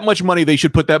putting that much money, they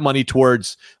should put that money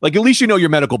towards, like, at least your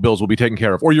medical bills will be taken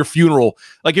care of, or your funeral.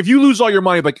 Like if you lose all your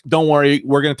money, like, don't worry,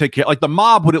 we're going to take care. Like the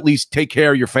mob would at least take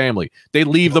care of your family. They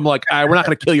leave them like, we're not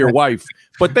going to kill your wife,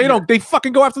 but they don't. They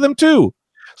fucking go after them too.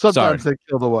 Sometimes they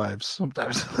kill the wives.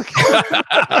 Sometimes.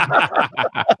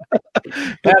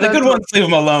 The good ones leave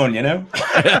them alone, She's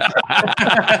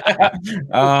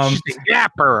a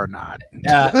yapper or not.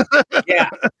 Yeah.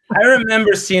 I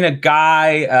remember seeing a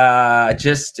guy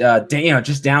just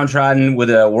downtrodden with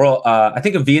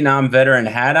a Vietnam veteran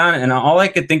hat on, and all I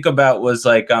could think about was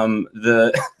like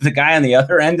the guy on the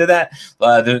other end of that,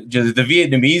 the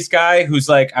Vietnamese guy who's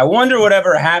like, I wonder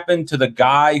whatever happened to the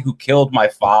guy who killed my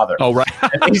father. Oh, right.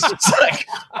 And he's just like,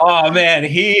 oh man,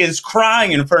 he is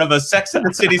crying in front of a Sex and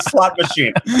the City slot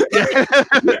machine.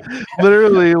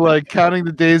 Literally, like counting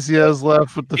the days he has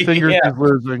left with the fingers he's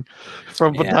losing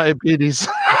from diabetes.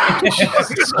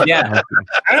 Yeah,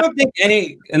 I don't think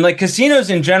and like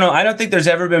casinos in general, I don't think there's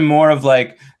ever been more of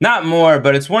like, not more,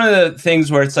 but it's one of the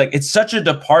things where it's like, it's such a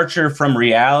departure from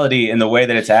reality in the way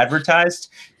that it's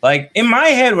advertised. Like in my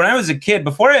head, when I was a kid,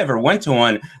 before I ever went to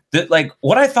one, that like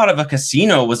what I thought of a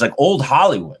casino was like old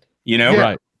Hollywood,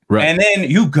 Right. And then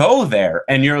you go there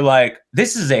and you're like,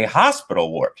 this is a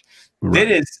hospital ward. Right.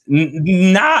 It is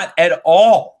not at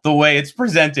all the way it's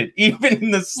presented, even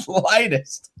in the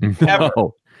slightest.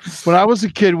 No. When I was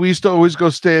a kid, we used to always go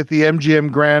stay at the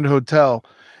MGM Grand Hotel.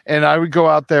 And I would go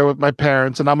out there with my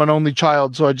parents, and I'm an only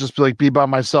child, so I'd just be by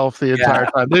myself the entire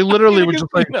time. They literally would just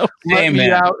let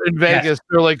me out in Vegas. Yes.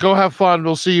 They're like, "Go have fun.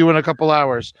 We'll see you in a couple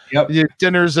hours. Yep.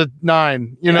 Dinner's at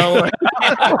 9." It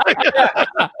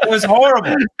was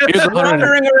horrible. It was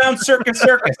wandering around Circus.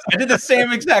 I did the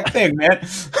same exact thing, man.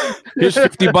 Here's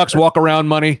 $50 walk around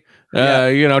money.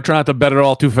 Try not to bet it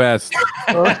all too fast.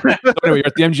 So anyway, you're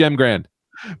at the MGM Grand.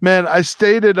 Man, I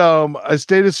stayed at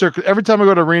Circus. Every time I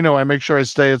go to Reno, I make sure I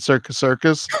stay at Circus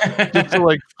just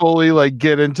to fully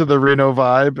get into the Reno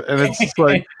vibe. And it's just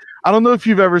like, I don't know if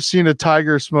you've ever seen a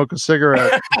tiger smoke a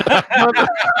cigarette.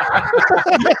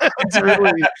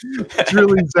 It's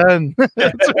really zen.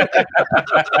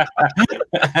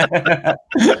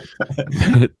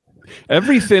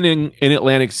 Everything in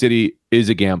Atlantic City is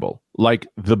a gamble. Like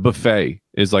the buffet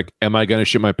is like, am I going to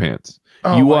shit my pants?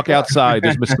 You walk outside,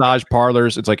 there's massage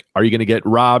parlors. It's like, are you going to get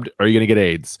robbed? Or are you going to get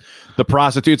AIDS? The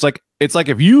prostitutes, it's like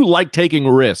if you like taking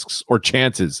risks or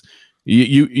chances,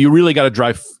 you really got to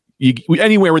drive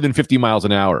anywhere within 50 miles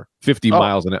an hour, 50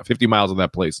 miles in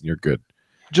that place, and you're good.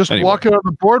 Just walking on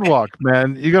the boardwalk,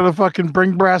 man. You got to fucking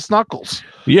bring brass knuckles.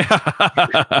 Yeah.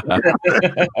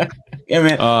 Yeah,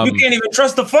 man. You can't even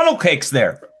trust the funnel cakes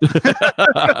there.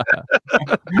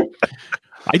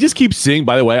 I just keep seeing,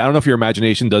 by the way, I don't know if your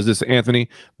imagination does this, Anthony,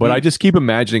 but I just keep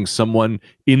imagining someone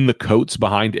in the coats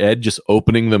behind Ed just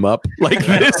opening them up like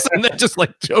this and then just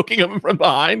choking them from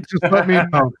behind. Just let me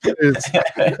know.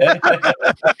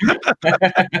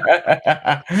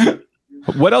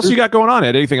 What else you got going on,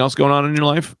 Ed? Anything else going on in your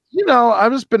life?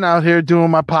 I've just been out here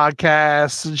doing my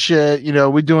podcasts and shit.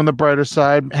 We doing the brighter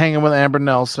side, hanging with Amber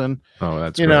Nelson. Oh,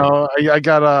 that's great.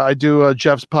 I do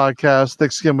Jeff's podcast,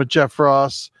 Thick Skin with Jeff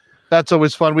Ross. That's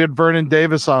always fun. We had Vernon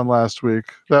Davis on last week.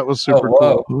 That was super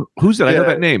cool. Who's that? I know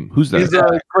that name. Who's that? He's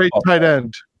a great tight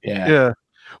end. Yeah.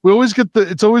 We always get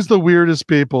it's always the weirdest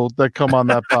people that come on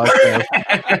that podcast.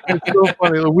 It's so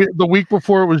funny. The week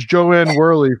before it was Joanne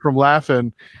Worley from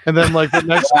Laughing, and then the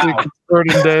next week it's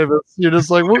Vernon Davis. You're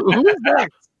just like, who is that?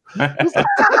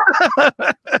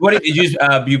 What did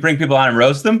you bring people on and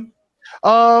roast them?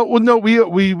 Well, no, we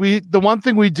the one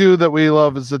thing we do that we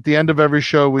love is at the end of every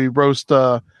show we roast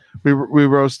we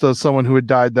roast someone who had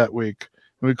died that week.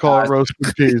 We call it Roast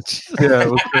in Peace. Yeah,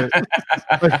 it was great.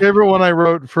 My favorite one I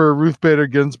wrote for Ruth Bader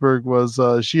Ginsburg was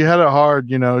she had it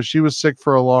hard. She was sick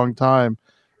for a long time.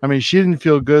 I mean, she didn't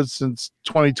feel good since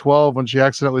 2012 when she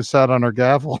accidentally sat on her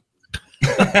gavel.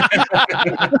 So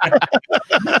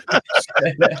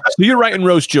you're writing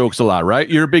roast jokes a lot, right?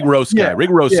 You're a big roast guy,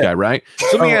 guy, right?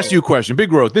 So let me ask you a question.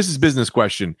 Big roast. This is business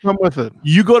question. I'm with it.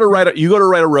 You go to write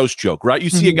a roast joke, right?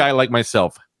 You see a guy like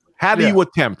myself. How do you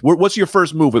attempt? What's your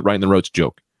first move with writing the roast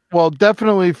joke? Well,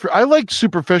 definitely. I like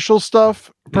superficial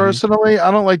stuff personally.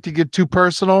 I don't like to get too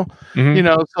personal,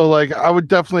 So like,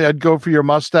 I'd go for your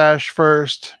mustache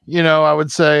first, I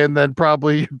would say, and then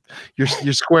probably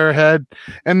your square head,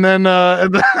 and then.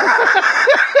 This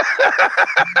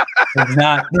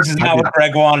is not what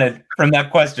Greg wanted from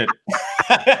that question.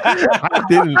 I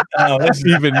didn't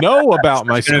even know about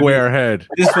my square head.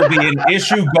 This will be an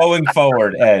issue going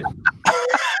forward, Ed.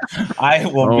 I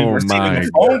will be receiving a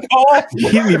phone call.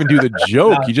 He didn't even do the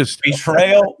joke. He just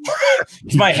betrayal.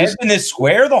 Is my head in this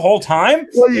square the whole time?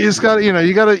 Well, you just got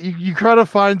to, you try to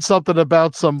find something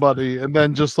about somebody and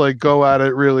then just like go at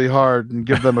it really hard and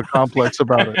give them a complex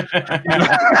about it.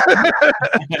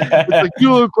 It's like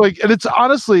you look like, and it's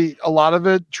honestly a lot of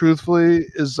it, truthfully,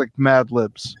 is like Mad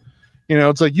Libs.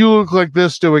 It's like you look like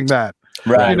this doing that.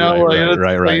 Right,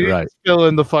 right. Fill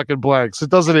in the fucking blanks.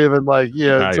 It doesn't even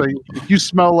it's like you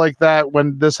smell like that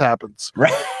when this happens.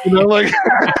 Right. Like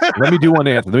let me do one,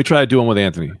 Anthony. Let me try to do one with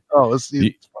Anthony. Oh,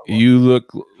 you look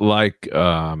like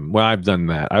I've done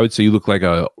that. I would say you look like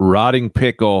a rotting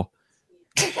pickle.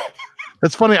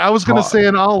 That's funny. I was going to say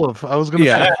an olive. I was going to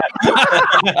say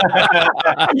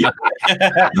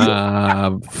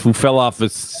who fell off a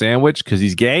sandwich because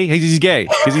he's gay? He's gay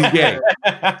because he's gay.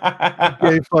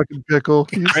 Gay fucking pickle.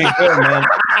 Pretty good, man.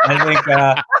 I think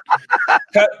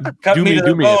cut me to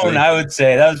the bone. Anthony. I would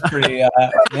say that was pretty.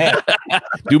 Man.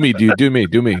 Do me, dude. Do me,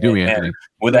 Anthony.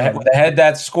 With a head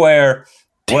that square.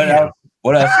 What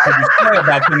else could you say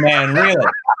about the man? Really?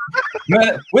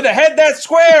 With a head that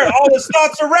square, all his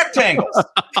thoughts are rectangles.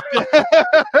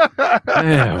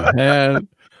 Damn, man.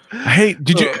 Hey,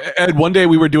 did you, Ed? One day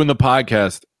we were doing the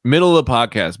podcast. Middle of the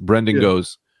podcast, Brendan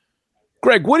goes,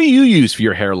 "Greg, what do you use for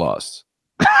your hair loss?"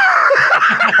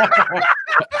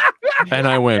 And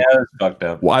I went, "Yeah, that's fucked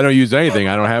up. Well, I don't use anything.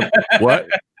 I don't have what."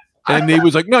 And he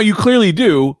was like, "No, you clearly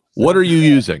do. What are you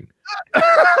using?" And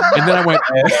then I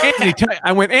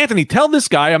went, Anthony, tell this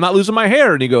guy I'm not losing my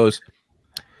hair. And he goes,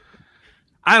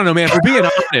 I don't know, man. For being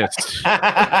honest.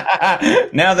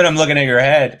 Now that I'm looking at your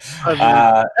head,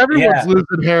 everyone's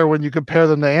losing hair when you compare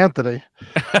them to Anthony.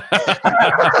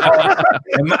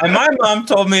 and my mom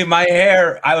told me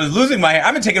I was losing my hair.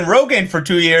 I've been taking Rogaine for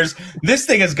 2 years. This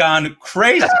thing has gone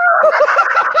crazy.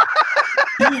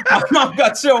 My mom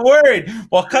got so worried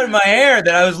while cutting my hair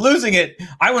that I was losing it.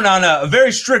 I went on a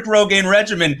very strict Rogaine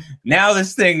regimen. Now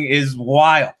this thing is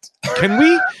wild. Can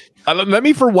we, let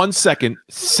me for 1 second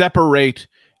separate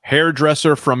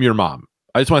hairdresser from your mom.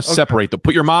 I just want to separate them.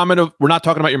 Put your mom we're not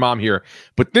talking about your mom here,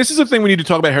 but this is the thing we need to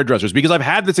talk about hairdressers because I've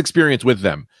had this experience with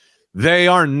them. They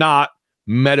are not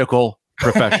medical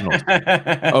professionals.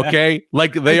 Okay.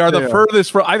 Like they are the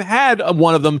furthest from, I've had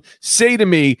one of them say to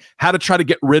me how to try to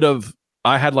get rid of,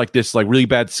 I had like this like really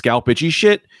bad scalp itchy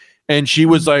shit. And she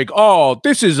was like, "Oh,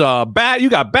 this is bad.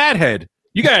 You got bad head.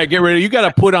 You got to get rid of, you got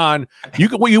to put on,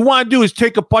 what you want to do is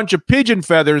take a bunch of pigeon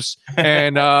feathers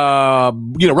and,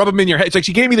 rub them in your head." It's like,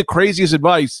 she gave me the craziest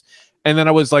advice. And then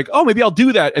I was like, "Oh, maybe I'll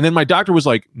do that." And then my doctor was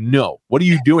like, "No, what are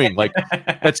you doing? Like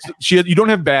you don't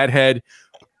have bad head.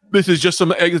 This is just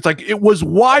it's like, it was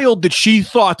wild that she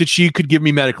thought that she could give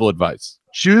me medical advice."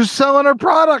 She was selling her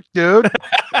product, dude.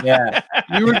 Yeah.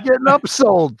 You were getting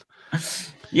upsold.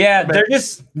 Yeah,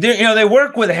 they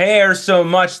work with hair so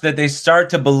much that they start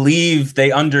to believe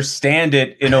they understand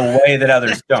it in a way that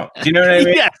others don't. Do you know what I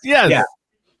mean? Yes. Yeah.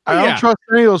 I don't trust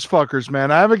any of those fuckers,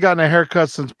 man. I haven't gotten a haircut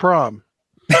since prom.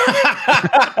 Let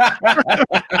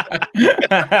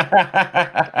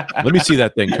me see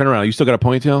that thing. Turn around. You still got a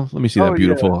ponytail? Let me see that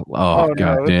beautiful. Yeah. Oh,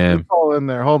 god damn. It's all in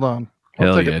there. Hold on.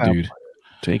 Hell yeah, dude.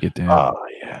 Take it down. Oh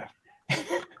yeah.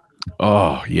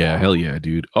 Oh yeah. Hell yeah,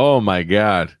 dude. Oh my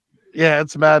god. Yeah,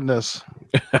 it's madness.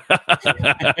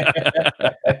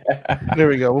 There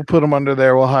we go. We'll put them under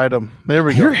there. We'll hide them. There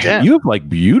we go. You have like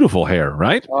beautiful hair,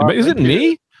 right? Is it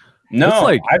me? No. It's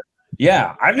like,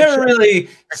 I've never really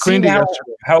seen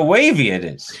how wavy it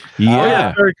is. Yeah.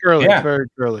 It's very curly. Yeah. Very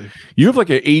curly. You have like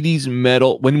an 80s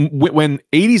metal. When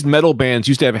 80s metal bands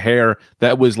used to have hair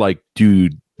that was like,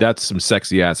 dude, that's some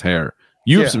sexy ass hair.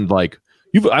 You have some like,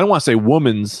 I don't want to say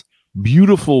woman's,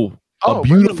 beautiful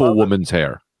woman's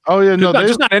hair. Oh yeah, no, not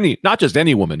just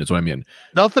any woman is what I mean.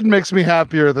 Nothing makes me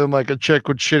happier than like a chick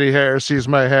with shitty hair sees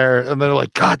my hair and they're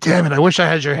like, "God damn it, I wish I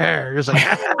had your hair." It's like,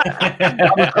 I'm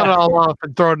gonna cut it all off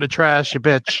and throw it in the trash, you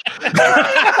bitch.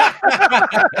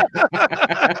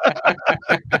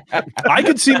 I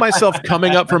could see myself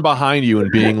coming up from behind you and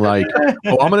being like,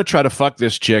 "Oh, I'm gonna try to fuck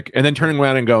this chick," and then turning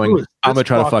around and going, "I'm gonna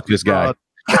try to fuck this guy."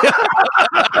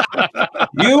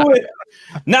 You would,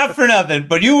 not for nothing,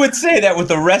 but you would say that with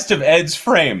the rest of Ed's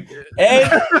frame. Ed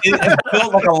is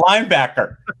built like a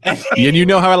linebacker. And you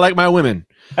know how I like my women.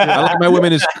 I like my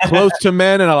women as close to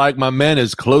men, and I like my men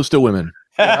as close to women.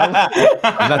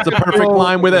 And that's a perfect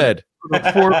line with Ed. A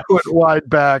 4-foot wide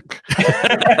back.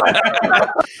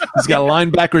 He's got a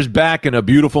linebacker's back and a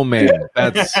beautiful mane.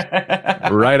 That's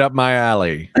right up my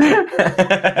alley.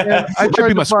 I tried to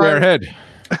be my square head.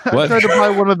 I tried to buy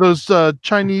one of those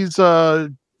Chinese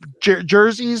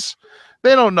jerseys.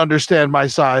 They don't understand my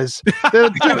size. They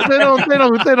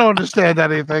don't understand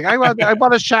anything. I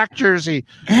bought a Shaq jersey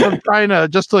from China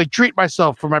just to like treat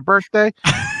myself for my birthday.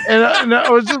 And I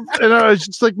was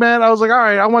just like, man, I was like, all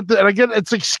right, I want the, and again,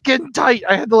 it's like skin tight.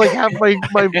 I had to like have my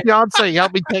fiance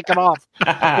help me take it off.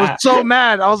 I was so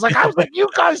mad. I was like, you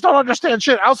guys don't understand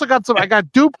shit. I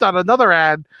got duped on another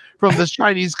ad from this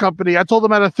Chinese company. I told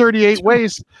them I had a 38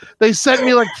 waist. They sent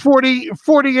me like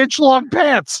 40-inch long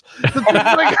pants. They're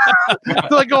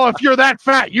like, oh, if you're that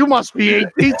fat, you must be 8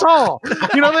 feet tall.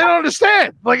 They don't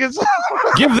understand. Like it's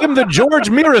give them the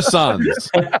George Mirasons.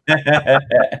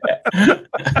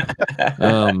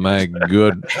 Oh my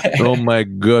good.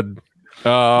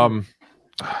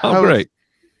 Great.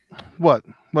 What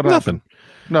Nothing. Happened?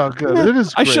 No, good. It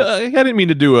is. I didn't mean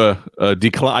to do a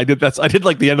decline. I did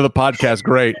like the end of the podcast.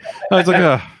 Great. I was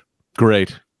like,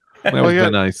 great. That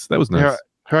was nice. That was nice.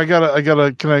 Here, I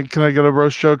gotta. Can I get a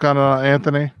roast joke on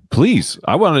Anthony? Please.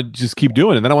 I want to just keep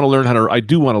doing it. And then I want to learn I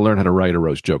do want to learn how to write a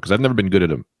roast joke because I've never been good at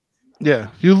them. Yeah,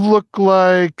 you look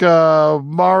like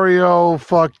Mario.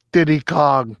 Fuck Diddy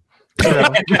Kong.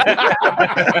 The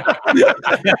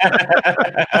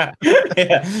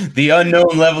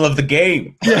unknown level of the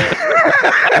game.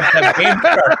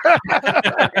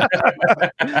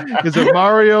 Because if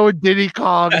Mario and Diddy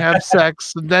Kong have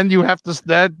sex, and then you have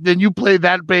to then you play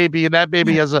that baby, and that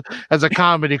baby has a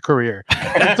comedy career.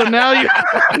 And so now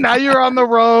you're on the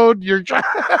road. You're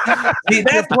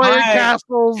playing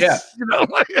castles. Yeah,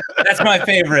 that's my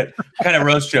favorite kind of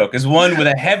roast joke. Is one with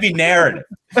a heavy narrative.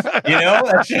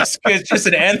 It's just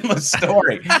an endless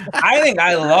story. I think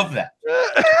I love that.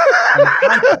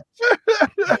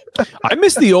 I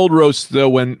miss the old roasts though,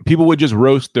 when people would just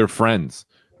roast their friends.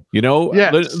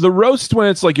 Yes. The roast when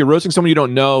it's like you're roasting someone you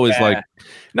don't know is like,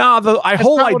 the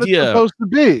whole idea. What it's supposed to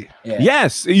be. Yeah.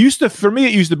 Yes, it used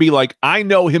to be like, I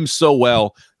know him so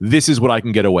well. This is what I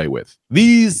can get away with.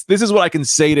 This is what I can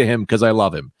say to him because I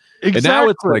love him. Exactly. And now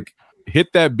it's like,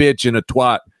 hit that bitch in a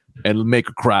twat and make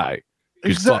her cry.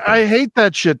 Exactly. I hate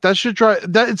that shit. That should try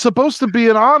that. It's supposed to be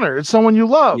an honor. It's someone you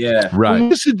love. Yeah, right. We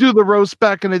used to do the roast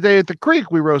back in the day at the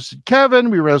Creek. We roasted Kevin.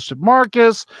 We roasted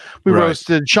Marcus. We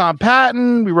roasted Sean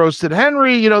Patton. We roasted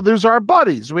Henry. There's our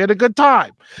buddies. We had a good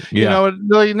time. Yeah.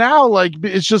 Now, like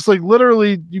it's just like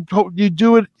literally you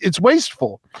do it. It's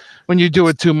wasteful when you do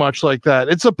it too much like that.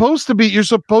 It's supposed to be. You're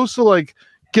supposed to like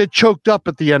get choked up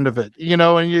at the end of it,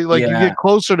 and you get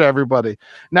closer to everybody.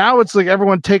 Now it's like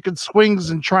everyone taking swings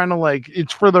and trying to like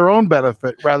it's for their own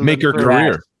benefit rather make than your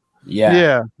career.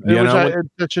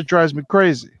 That shit drives me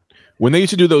crazy. When they used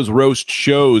to do those roast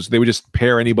shows, they would just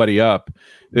pair anybody up.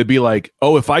 They'd be like,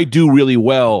 "Oh, if I do really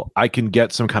well, I can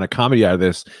get some kind of comedy out of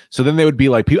this." So then they would be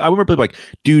like, I remember people like,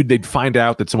 dude, they'd find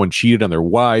out that someone cheated on their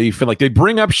wife, and like they'd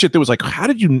bring up shit that was like, how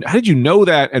did you know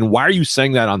that, and why are you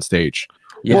saying that on stage?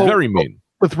 Yeah, very mean.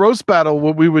 With Roast Battle,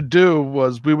 what we would do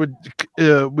was we would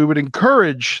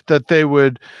encourage that they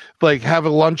would like have a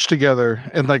lunch together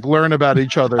and like learn about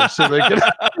each other so they could.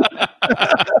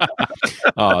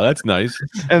 Oh, that's nice.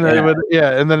 And then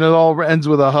and then it all ends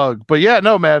with a hug. But yeah,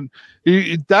 no, man,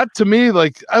 that to me,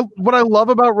 like what I love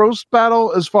about Roast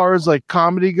Battle as far as like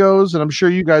comedy goes, and I'm sure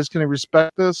you guys can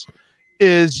respect this,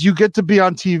 is you get to be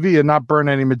on TV and not burn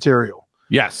any material.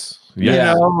 Yes.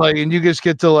 Yeah, and you just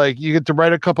get to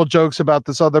write a couple jokes about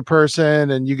this other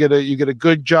person, and you get a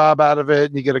good job out of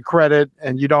it, and you get a credit,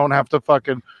 and you don't have to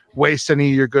fucking waste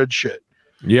any of your good shit.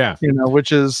 Yeah,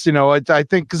 which is I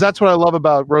think because that's what I love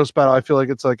about Roast Battle. I feel like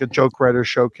it's like a joke writer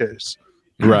showcase.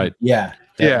 Right. Yeah.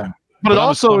 Yeah. But it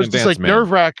also is just like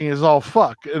nerve-wracking as all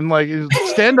fuck. And like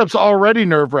stand-up's already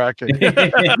nerve-wracking.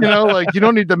 Like you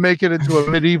don't need to make it into a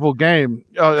medieval game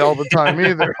all the time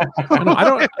either.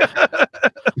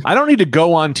 I don't need to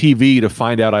go on TV to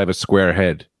find out I have a square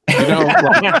head. You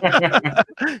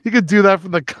could do that from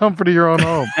the comfort of your own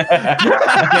home.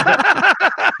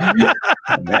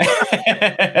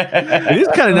 It is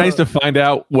kind of nice to find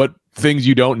out what things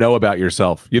you don't know about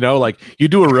yourself. Like you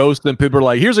do a roast and people are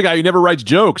like, here's a guy who never writes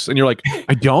jokes. And you're like,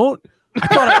 I don't?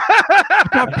 I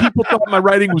thought people thought my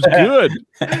writing was good.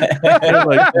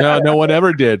 Like, no one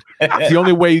ever did. It's the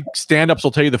only way stand-ups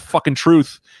will tell you the fucking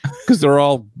truth because they're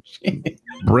all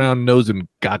brown-nosed and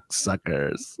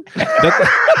cocksuckers.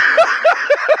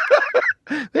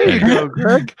 There you go,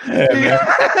 Greg.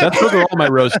 That's those are all my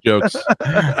roast jokes.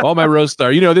 All my roast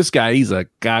are, this guy, he's a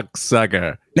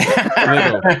cocksucker.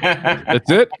 That's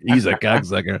it. He's a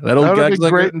cocksucker. That old cocksucker.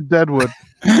 Great in Deadwood.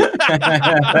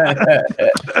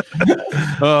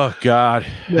 Oh God.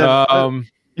 Yeah,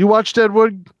 you watched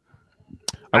Deadwood?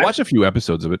 I watched a few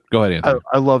episodes of it. Go ahead, Anthony.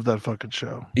 I love that fucking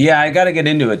show. Yeah, I got to get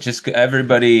into it. Just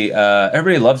everybody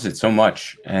loves it so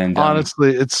much, and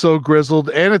honestly, it's so grizzled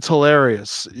and it's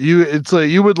hilarious. It's like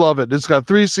you would love it. It's got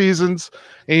 3 seasons,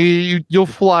 and you'll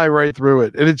fly right through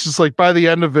it. And it's just like by the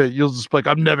end of it, you'll just be like,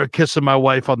 I'm never kissing my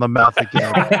wife on the mouth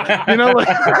again. Yeah.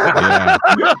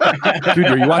 Dude,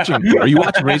 are you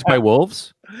watching Raised by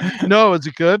Wolves? No, is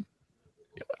it good?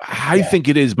 I think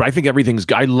it is, but I think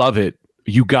I love it.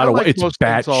 You gotta watch. It's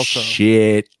bad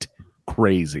shit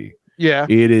crazy. Yeah,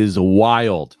 it is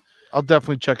wild. I'll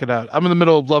definitely check it out. I'm in the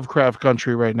middle of Lovecraft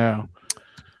country right now.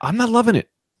 I'm not loving it.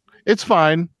 It's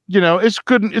fine. It's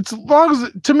good. It's as long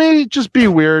as to me, just be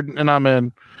weird and I'm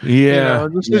in. Yeah,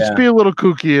 just be a little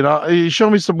kooky and you show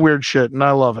me some weird shit and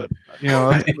I love it.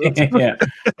 Yeah.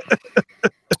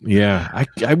 Yeah.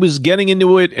 I was getting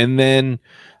into it and then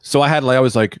so I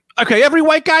was like, okay, every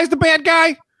white guy's the bad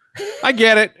guy. I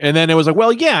get it. And then it was like,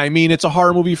 well, yeah, I mean, it's a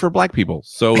horror movie for black people.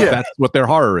 So that's what their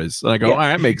horror is. And I go, all right,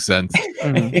 that makes sense.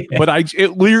 But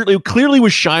it clearly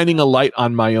was shining a light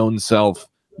on my own self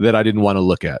that I didn't want to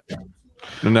look at.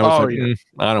 And I was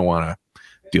I don't want to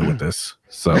deal with this.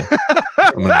 So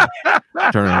I'm going to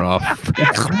turn it off.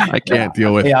 I can't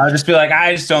deal with it. Yeah, I'll just be like,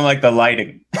 I just don't like the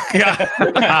lighting.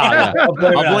 I'll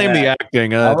blame the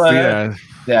acting.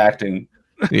 The acting.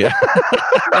 Yeah,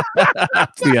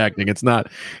 it's the acting. It's not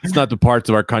the parts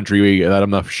of our country that I'm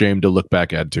not ashamed to look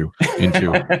back into.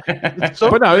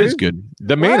 But no, it's good.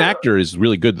 The main actor is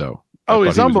really good, though.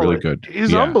 He's unbelievable. Really good.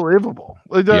 He's unbelievable.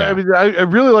 I mean, I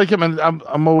really like him, and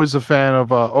I'm always a fan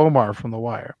of Omar from The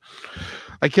Wire.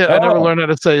 I never learned how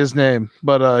to say his name,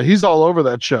 but he's all over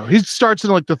that show. He starts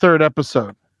in like the 3rd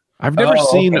episode. I've never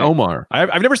seen Omar.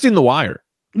 I've never seen The Wire.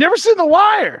 Never seen The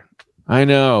Wire. I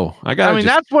know. I mean,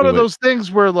 that's one of those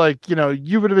things where, like,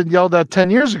 you would have been yelled at 10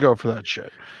 years ago for that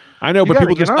shit. I know, but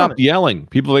people just stopped yelling.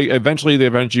 People eventually,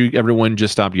 everyone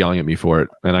just stopped yelling at me for it,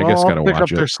 and I guess gotta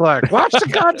watch it. Their slack. Watch the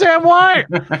goddamn Wire.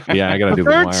 Yeah, I gotta do the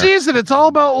 3rd season. It's all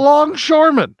about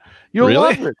longshoremen. You'll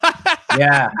love it.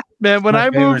 Yeah, man. When I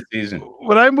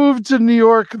moved to New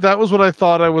York, that was what I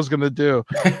thought I was gonna do.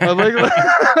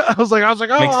 I was like, oh,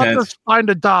 I'll just find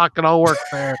a dock and I'll work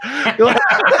there.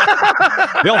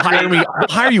 They'll hire me. They'll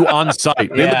hire you on site.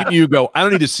 They look at you, go, I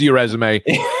don't need to see your resume.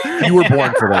 You were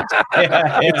born for that.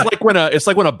 It's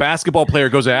like when a basketball player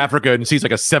goes to Africa and sees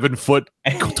like a 7-foot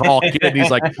tall kid, and he's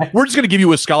like, "We're just gonna give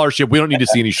you a scholarship. We don't need to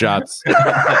see any shots.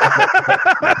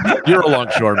 You're a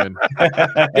longshoreman.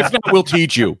 If not, we'll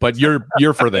teach you. But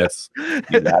you're for this.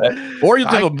 You got it. Or you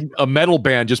have a metal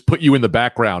band just put you in the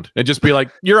background and just be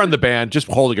like, you're on the band. Just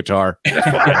hold a guitar.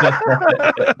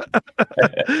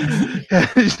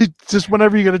 Just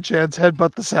whenever you get a chance,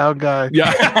 headbutt the sound guy.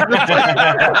 Yeah.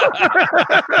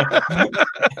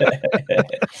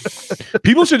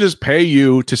 People should just pay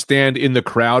you to stand in the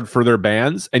crowd for their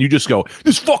bands, and you just go,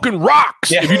 "This fucking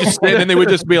rocks!" Yeah. If you just stand, then they would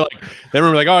just be like, they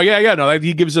were like, "Oh yeah, no,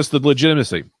 he gives us the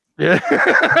legitimacy." Yeah.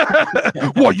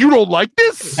 What, you don't like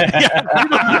this? Yeah.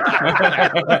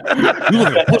 You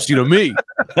look like a pussy to me.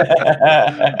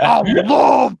 I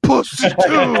love pussy too.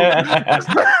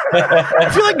 I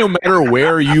feel like no matter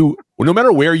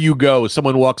where you go,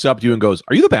 someone walks up to you and goes,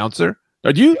 "Are you the bouncer?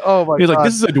 Are you?" Oh my God. He's like,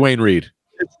 "This is a Dwayne Reed."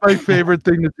 It's my favorite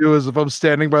thing to do is if I'm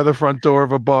standing by the front door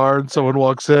of a bar and someone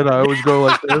walks in, I always go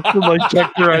like this and like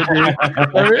check their ID.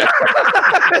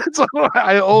 So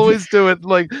I always do it,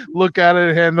 like look at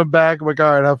it, hand them back. I'm like,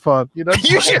 all right, have fun. You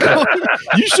should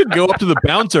go up to the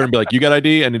bouncer and be like, "You got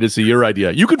ID?" And it is your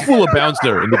idea. You could fool a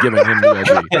bouncer into giving him the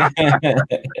ID.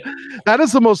 That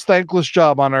is the most thankless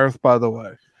job on earth, by the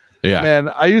way. Yeah, man,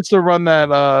 I used to run that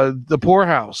the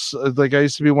poorhouse. Like I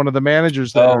used to be one of the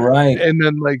managers there. Oh, right. And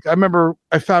then like I remember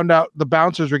I found out the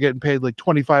bouncers were getting paid like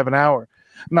 $25 an hour.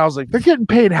 And I was like, they're getting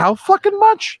paid how fucking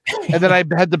much? And then I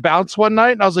had to bounce one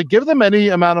night and I was like, give them any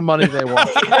amount of money they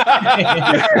want.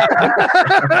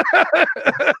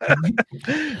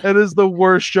 It is the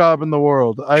worst job in the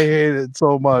world. I hate it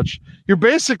so much. You're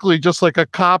basically just like a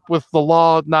cop with the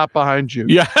law not behind you.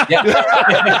 Yeah.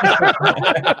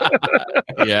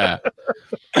 Yeah.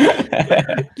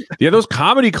 Yeah, those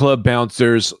comedy club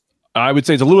bouncers, I would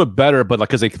say it's a little bit better, but like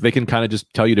because they can kind of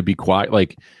just tell you to be quiet,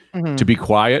 like to be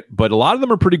quiet. But a lot of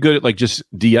them are pretty good at like just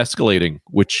de-escalating,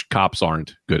 which cops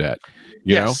aren't good at.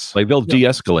 You know, like they'll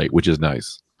de-escalate, which is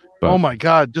nice. But, oh my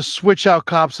God, just switch out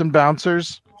cops and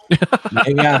bouncers.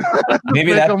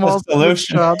 Maybe that's the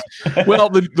solution. Well,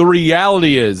 the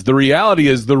reality is the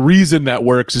reason that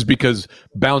works is because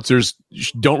bouncers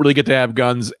don't really get to have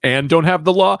guns and don't have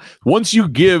the law. Once you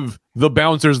give the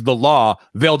bouncers the law,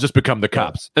 they'll just become the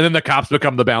cops, and then the cops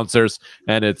become the bouncers,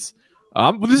 and it's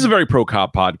this is a very pro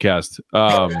cop podcast.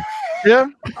 Yeah,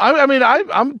 I mean,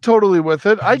 I'm totally with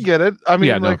it. I get it. I mean,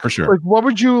 yeah, no, for sure. Like, what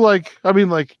would you like? I mean,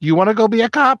 like, you want to go be a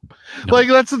cop? No. Like,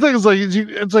 that's the thing.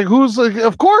 It's like who's like?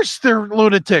 Of course, they're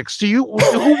lunatics. Do you?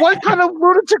 What kind of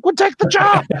lunatic would take the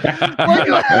job?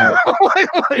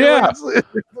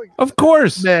 Of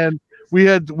course, man. We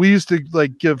used to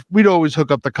like we'd always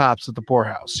hook up the cops at the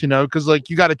poorhouse, you know, because like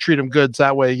you got to treat them good. So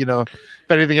that way, you know,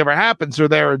 if anything ever happens, they're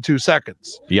there in 2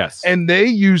 seconds. Yes, and they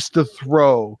used to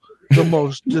throw the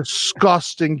most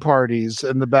disgusting parties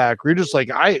in the back. We're just like,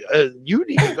 you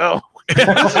need to go.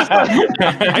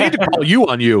 I need to call you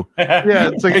on you. Yeah,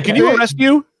 it's like, hey, can you arrest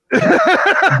you?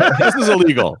 This is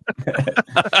illegal.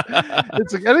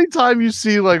 It's like anytime you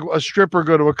see like a stripper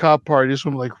go to a cop party, you just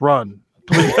want to like run.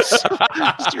 Please,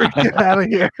 get out of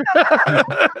here.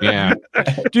 Yeah,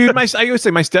 dude. I always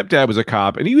say my stepdad was a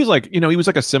cop, and he was like, you know, he was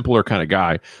like a simpler kind of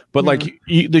guy, but like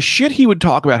the shit he would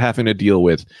talk about having to deal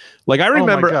with. Like I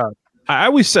remember, I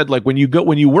always said, like when you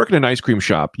work in an ice cream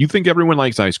shop, you think everyone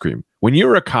likes ice cream. When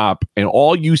you're a cop and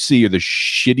all you see are the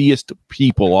shittiest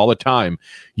people all the time,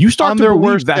 you start to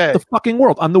believe that's the fucking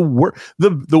world. On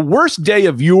the worst day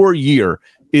of your year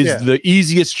is the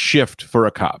easiest shift for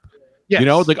a cop. Yes. You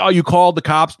know, it's like, oh, you called the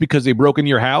cops because they broke into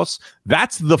your house.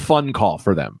 That's the fun call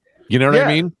for them. You know what I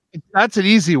mean? That's an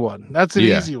easy one. That's an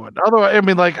easy one. Otherwise,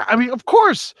 I mean, of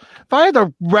course, if I had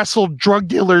to wrestle drug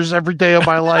dealers every day of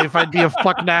my life, I'd be a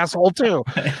fucking asshole too.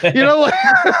 You know, like,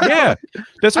 yeah,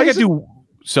 that's what I do.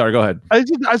 Sorry, go ahead.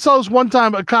 I saw this one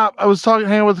time. A cop. I was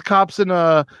hanging with the cops at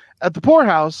the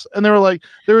poorhouse, and they were like,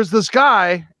 there was this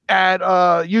guy at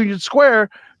Union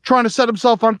Square trying to set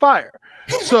himself on fire.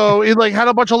 So he like had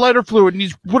a bunch of lighter fluid and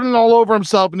he's putting it all over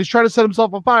himself and he's trying to set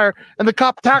himself on fire, and the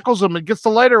cop tackles him and gets the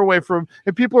lighter away from him,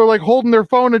 and people are like holding their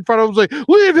phone in front of him, like,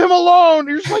 leave him alone.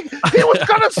 You're just like, he was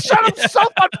gonna set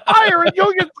himself on fire in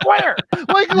Union Square.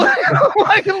 Like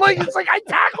it's like, I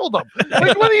tackled him.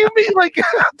 Like, what do you mean? Like,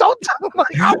 don't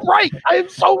like, I'm right. I am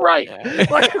so right.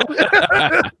 Like,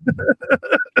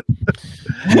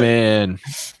 man,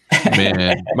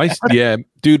 my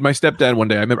stepdad one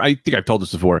day, I think I've told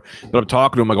this before, but I'm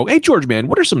talking to him. I go, hey George, man,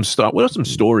 what are some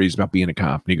stories about being a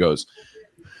cop? And he goes,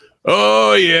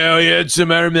 oh yeah, we had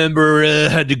some. I remember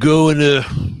had to go into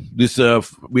this.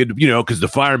 We had to, you know, because the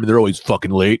firemen, they're always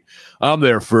fucking late. I'm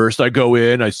there first. I go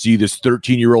in. I see this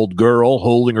 13-year-old girl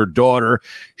holding her daughter.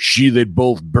 They'd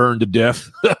both burned to death.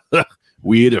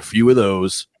 We had a few of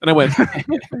those, and I went.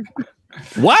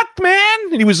 What, man?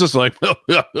 And he was just like,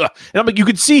 and I'm like, you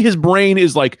could see his brain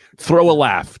is like, throw a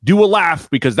laugh, do a laugh,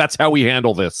 because that's how we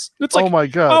handle this. It's like, oh my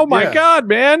god,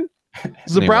 man.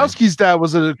 Zabrowski's dad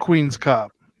was a Queens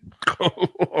cop.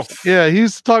 Yeah,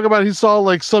 he's talking about, he saw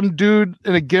like some dude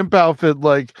in a gimp outfit,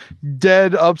 like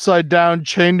dead upside down,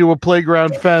 chained to a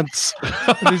playground fence.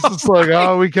 And he's just like,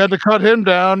 oh, we had to cut him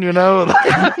down, you know?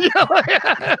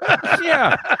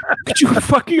 Yeah. Could you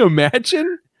fucking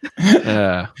imagine?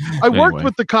 I worked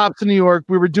with the cops in New York.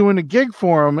 We were doing a gig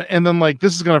for them, and then like,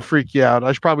 this is gonna freak you out.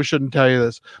 I probably shouldn't tell you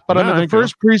this, but I'm in the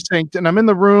first precinct, and I'm in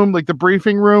the room, like the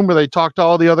briefing room where they talk to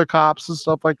all the other cops and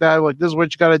stuff like that. Like, this is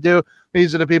what you got to do.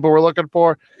 These are the people we're looking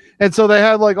for. And so they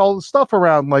had like all the stuff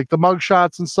around, like the mug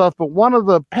shots and stuff. But one of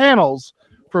the panels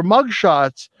for mug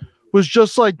shots was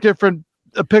just like different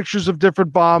pictures of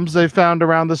different bombs they found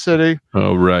around the city.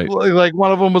 Oh, right. Like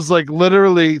one of them was like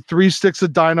literally 3 sticks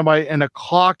of dynamite and a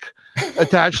clock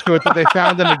attached to it that they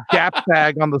found in a Gap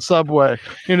bag on the subway.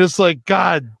 And it's like,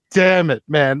 God damn it,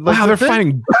 man. Like, wow, they're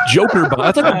finding Joker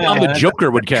bombs. That's like a bomb the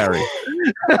Joker would carry.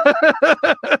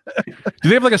 Do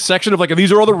they have like a section of like,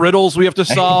 these are all the riddles we have to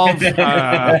solve?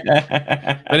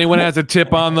 Anyone has a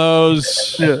tip on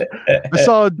those? Yeah. I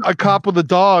saw a cop with a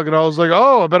dog, and I was like,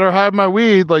 oh, I better hide my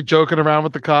weed, like joking around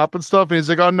with the cop and stuff. And he's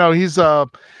like, oh no, he's a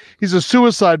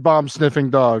suicide bomb sniffing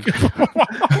dog.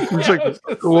 He's like,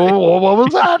 what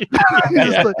was that?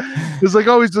 He's like,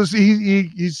 oh, he's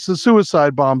a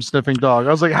suicide bomb sniffing dog.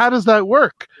 I was like, how does that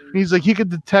work? And he's like, he can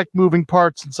detect moving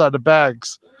parts inside the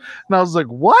bags. And I was like,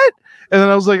 what? And then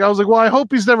I was like, well, I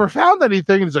hope he's never found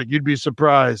anything. And he's like, you'd be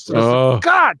surprised. Like,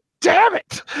 God damn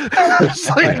it.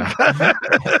 Like,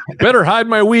 better hide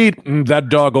my weed. That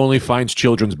dog only finds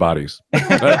children's bodies.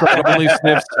 That dog only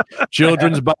sniffs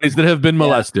children's bodies that have been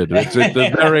molested. It's a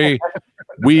very,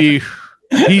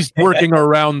 he's working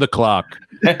around the clock.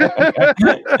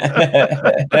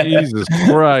 Jesus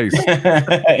Christ.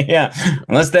 Yeah.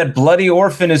 Unless that bloody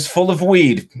orphan is full of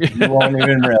weed, you won't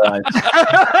even realize.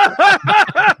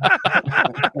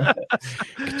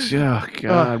 Oh,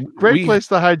 God. Great place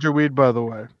to hide your weed, by the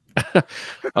way.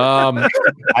 I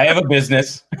have a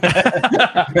business.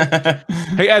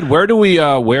 Hey, Ed, where do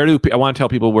I want to tell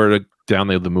people where to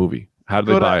download the movie? How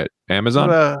do they buy it?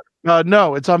 Amazon?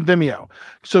 No, it's on Vimeo.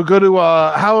 So go to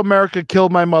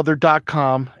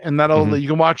howamericakilledmymother.com and that'll you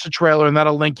can watch the trailer and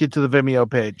that'll link you to the Vimeo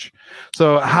page.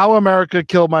 So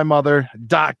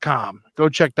howamericakilledmymother.com. Go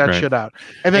check that shit out.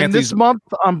 And then this month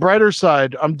on Brighter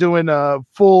Side, I'm doing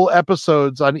full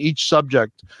episodes on each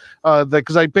subject.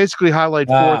 Because I basically highlight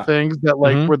 4 things that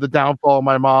were the downfall of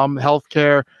my mom: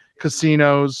 healthcare,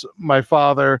 casinos, my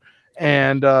father,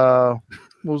 and what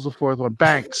was the 4th one?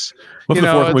 Banks. What's the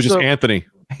 4th one? Was just Anthony.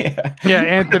 Yeah,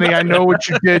 Anthony, I know what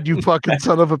you did, you fucking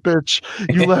son of a bitch.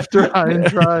 You left her high and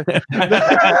dry.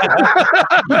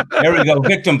 There we go.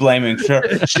 Victim blaming. Sure.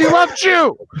 She left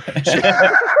you.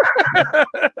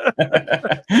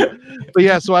 But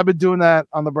yeah, so I've been doing that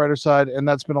on the Brighter Side, and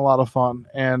that's been a lot of fun.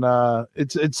 And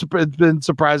it's been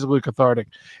surprisingly cathartic.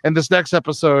 And this next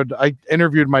episode, I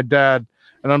interviewed my dad.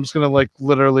 And I'm just going to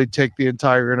literally take the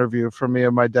entire interview from me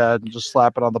and my dad and just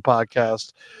slap it on the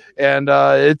podcast. And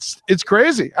it's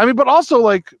crazy. I mean, but also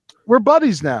we're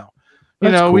buddies now. You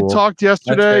know, cool. We talked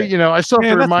yesterday. You know, I still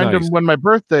have to remind him when my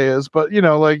birthday is, but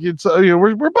it's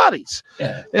we're buddies.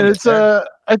 Yeah, and it's I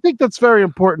think that's very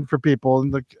important for people.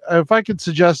 And if I could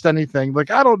suggest anything,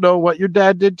 I don't know what your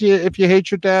dad did to you if you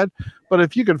hate your dad, but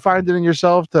if you can find it in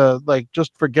yourself to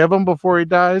just forgive him before he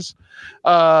dies,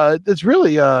 it's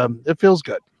really it feels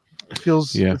good. It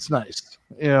feels it's nice.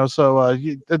 So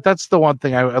that's the one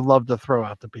thing I love to throw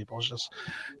out to people is just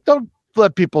don't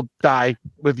let people die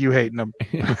with you hating them.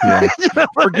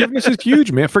 Forgiveness is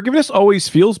huge, man. Forgiveness always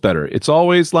feels better. It's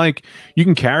always you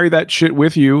can carry that shit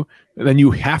with you, and then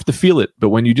you have to feel it. But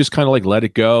when you just kind of let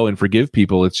it go and forgive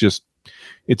people, it's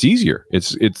easier.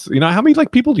 It's how many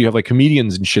people do you have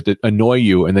comedians and shit that annoy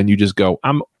you, and then you just go,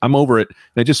 I'm over it,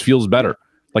 and it just feels better.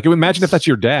 Imagine if that's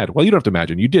your dad. Well, you don't have to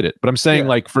imagine. You did it. But I'm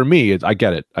saying, for me, I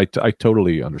get it. I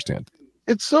totally understand.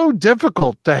 It's so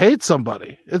difficult to hate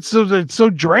somebody. It's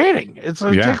so draining. It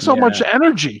takes so much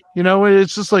energy.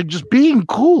 It's just just being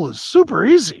cool is super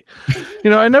easy.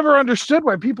 I never understood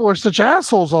why people are such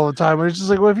assholes all the time. And it's just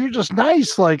well, if you're just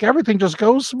nice, everything just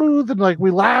goes smooth and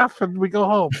we laugh and we go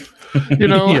home. We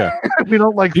don't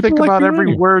think about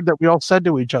every word that we all said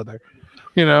to each other.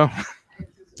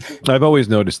 I've always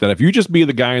noticed that if you just be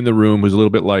the guy in the room who's a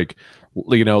little bit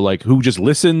who just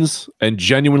listens and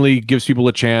genuinely gives people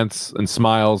a chance and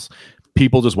smiles,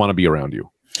 people just want to be around you.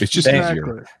 It's just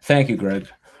easier. Thank you, Greg.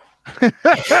 I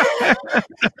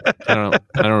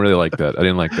don't really like that. I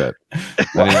didn't like that.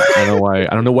 I don't know why. I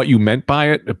don't know what you meant by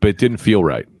it, but it didn't feel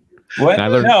right. What?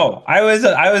 No, I was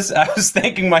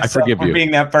thanking myself for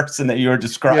being that person that you were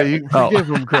describing. Yeah, you forgive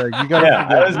him, Craig. You got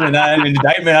that was an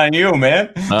indictment on you,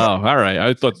 man. Oh, all right.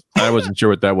 I wasn't sure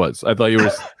what that was. I thought you were.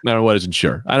 I wasn't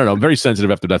sure. I don't know. I'm very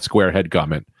sensitive after that square head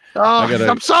comment. Oh,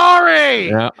 I'm sorry.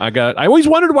 Yeah, I always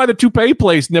wondered why the toupee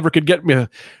place never could get me.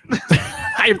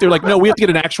 They're no, we have to get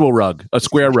an actual rug, a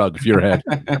square rug for your head.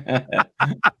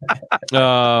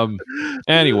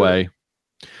 Anyway,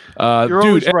 you're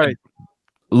always right.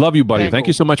 Love you, buddy. Thank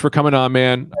you so much for coming on,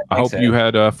 man. I hope you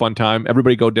had a fun time.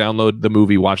 Everybody go download the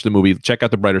movie, watch the movie, check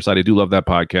out The Brighter Side. I do love that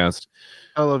podcast.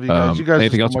 I love you guys. You guys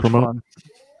anything else to promote? Fun.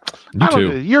 You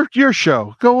too. Your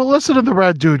show. Go listen to the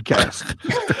Rad Dude Cast.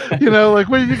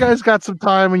 When you guys got some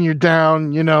time and you're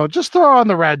down, just throw on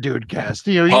the Rad Dude Cast.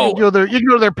 You can go there. You can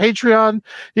go to their Patreon.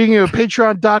 You can go to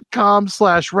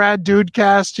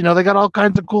patreon.com/RadDudeCast. They got all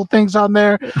kinds of cool things on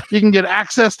there. You can get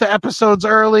access to episodes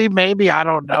early. Maybe I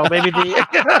don't know. Maybe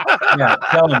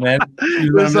tell them, man.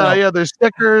 There's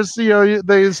stickers.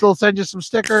 They still send you some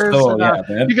stickers. Oh,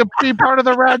 man. You can be part of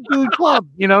the Rad Dude Club.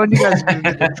 And you guys can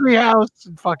get the treehouse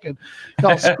and fucking.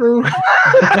 Y'all screw.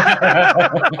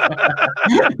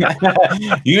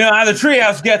 You know how the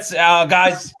treehouse gets,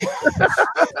 guys.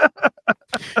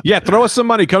 Yeah, throw us some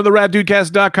money. Come to the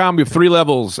raddudecast.com. We have 3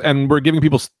 levels, and we're giving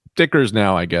people stickers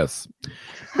now, I guess.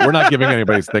 We're not giving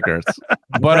anybody stickers,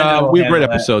 but we have great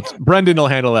episodes. Brendan will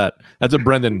handle that. That's a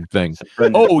Brendan thing.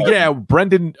 Yeah,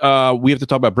 Brendan. We have to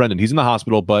talk about Brendan. He's in the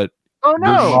hospital, but oh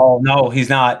no! Oh no, he's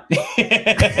not.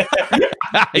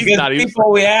 He's not.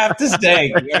 People, we have to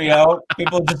say,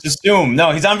 people just assume.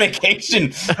 No, he's on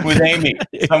vacation with Amy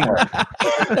somewhere.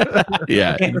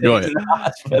 Yeah, enjoy it.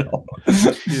 Hospital.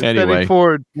 Anyway,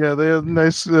 Ford. Yeah, they had a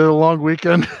nice long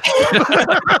weekend.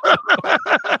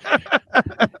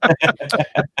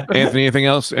 Anthony, anything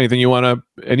else? Anything you want to?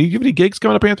 Do you have any gigs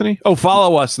coming up, Anthony? Oh,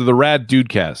 follow us the Rad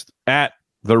Dudecast at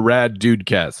the Rad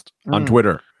Dudecast on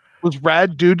Twitter. Was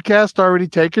Rad Dudecast already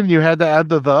taken? You had to add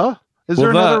the. Is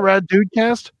there another Rad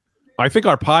Dudecast? I think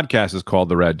our podcast is called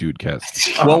the Rad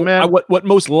Dudecast. Oh, well, man. What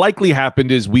most likely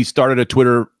happened is we started a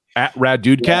Twitter at Rad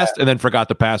Dudecast and then forgot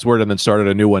the password and then started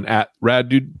a new one at Rad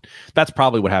Dude. That's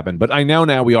probably what happened. But I know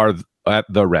now we are at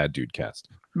the Rad Dudecast.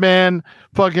 Man,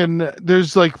 fucking,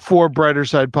 there's like 4 Brighter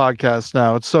Side podcasts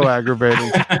now. It's so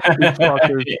aggravating.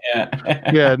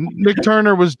 Yeah. Nick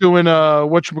Turner was doing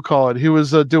whatchamacallit. He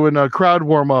was doing a crowd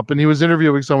warm up and he was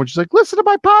interviewing someone. She's like, listen to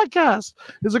my podcast.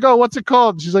 He's like, oh, what's it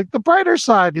called? She's like, The Brighter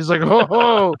Side. He's like,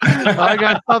 oh, I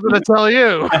got something to tell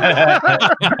you.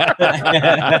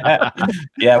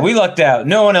 Yeah, we lucked out.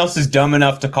 No one else is dumb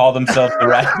enough to call themselves the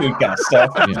Rad Dudecast. So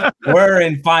we're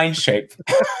in fine shape.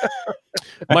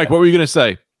 Mike, what were you going to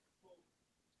say?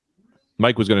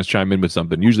 Mike was going to chime in with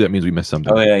something. Usually that means we missed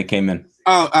something. Oh, yeah, he came in.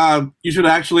 You should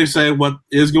actually say what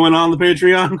is going on the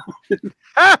Patreon.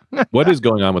 What is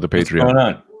going on with the Patreon? What's going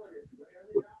on?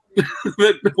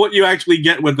 What you actually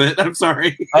get with it. I'm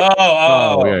sorry.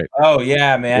 Oh,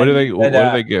 yeah, man. What do they get?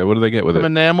 What do they get with it?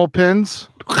 Enamel pins.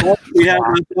 We have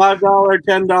a $5, $10,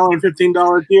 and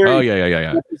 $15 tier. Oh,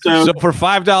 yeah. So for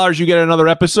 $5, you get another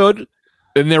episode,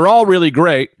 and they're all really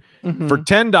great. Mm-hmm. For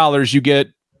 $10, you get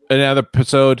another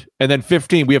episode, and then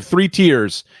 $15. We have 3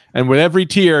 tiers, and with every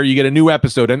tier, you get a new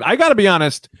episode. And I got to be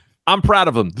honest, I'm proud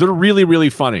of them. They're really,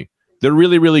 really funny. They're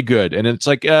really, really good, and it's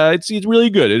like it's really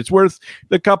good. It's worth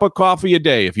the cup of coffee a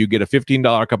day if you get a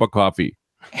 $15 cup of coffee.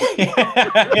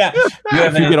 Yeah,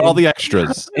 if you get all the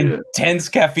extras. Intense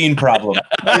caffeine problem.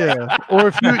 Yeah, or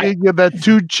if you get that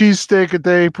 2 cheesesteak a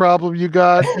day problem, you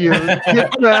get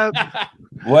that.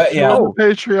 What? Yeah.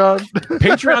 Patreon.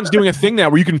 Patreon's doing a thing now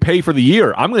where you can pay for the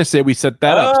year. I'm going to say we set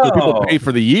that up so people pay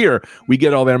for the year. We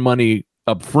get all their money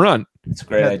up front. It's a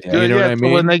great idea. You know what I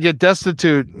mean? So when they get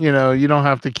destitute, you don't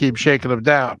have to keep shaking them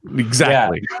down.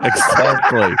 Exactly. Yeah.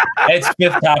 Exactly. Its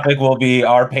 5th topic will be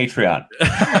our Patreon.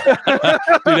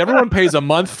 Dude, everyone pays a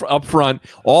month up front.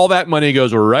 All that money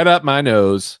goes right up my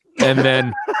nose, and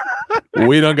then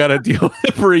we don't got to deal with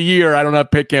it for a year. I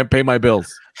can't pay my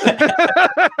bills.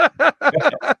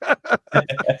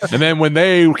 And then when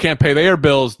they can't pay their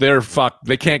bills, they're fucked.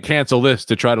 They can't cancel this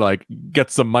to try to get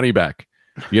some money back.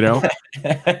 Because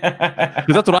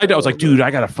that's what I did. I was like, dude, I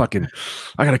gotta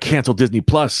cancel Disney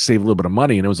Plus, save a little bit of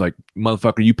money. And it was like,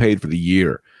 motherfucker, you paid for the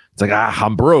year. It's like,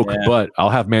 I'm broke, but I'll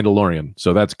have Mandalorian,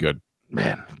 so that's good.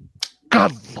 Man,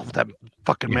 God, love that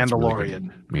fucking Mandalorian.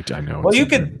 Really Me too. I know. Well, you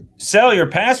could sell your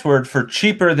password for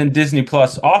cheaper than Disney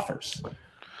Plus offers.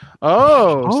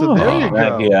 So there you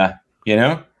go.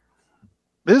 Yeah,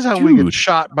 This is how we get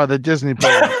shot by the Disney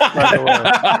player, by the way.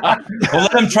 Well,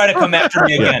 let them try to come after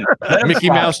me again. Mickey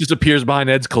Mouse just appears behind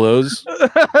Ed's clothes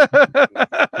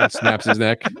and snaps his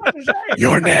neck.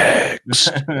 You're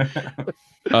next.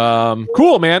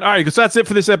 Cool, man. All right, because that's it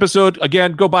for this episode.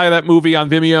 Again, go buy that movie on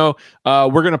Vimeo.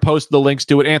 We're going to post the links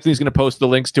to it. Anthony's going to post the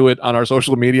links to it on our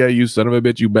social media. You son of a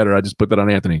bitch, you better. I just put that on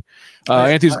Anthony.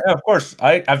 Anthony's of course,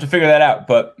 I have to figure that out.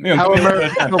 But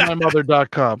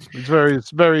HowAmericanKilledMyMother.com.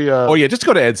 It's very. Oh yeah, just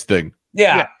go to Ed's thing.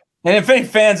 Yeah. And if any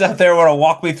fans out there want to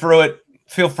walk me through it,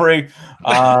 feel free.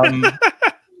 All right.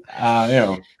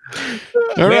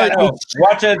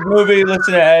 Watch that movie.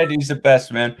 Listen to Ed. He's the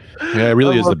best, man. Yeah, it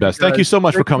really is the best. Thank you so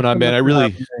much for coming on, man. I'm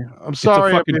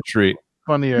sorry. It's a fucking treat.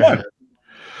 Funny your head.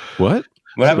 What?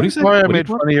 What happened? What sorry I made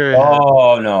fun of your head.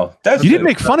 Oh, no. You didn't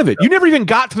make fun of it. You never even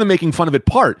got to the making fun of it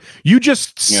part. You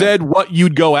just said what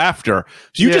you'd go after.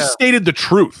 So you just stated the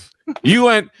truth. You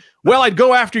went, well, I'd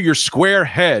go after your square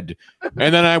head.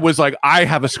 And then I was like, I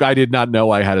did not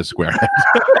know I had a square head.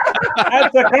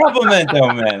 That's a compliment,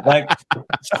 though, man. Like,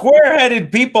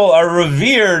 square-headed people are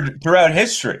revered throughout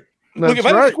history. Look, if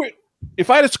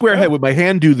I had a square head, would my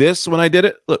hand do this when I did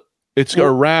it? Look, it's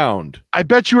around. I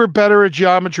bet you were better at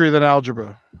geometry than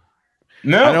algebra.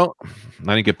 No,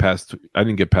 I didn't get past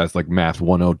like math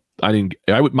 101.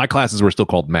 My classes were still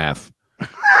called math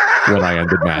when I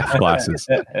ended math classes.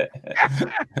 All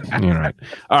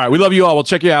right. We love you all. We'll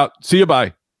check you out. See you.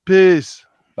 Bye. Peace.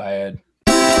 Bye, Ed.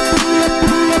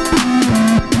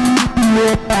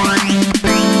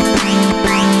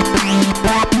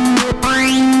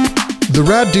 The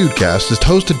Rad Dudecast is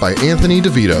hosted by Anthony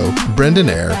DeVito, Brendan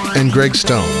Eyre, and Greg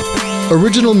Stone.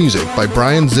 Original music by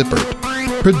Brian Zippert.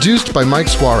 Produced by Mike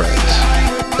Suarez.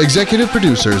 Executive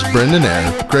producers Brendan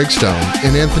Eyre, Greg Stone,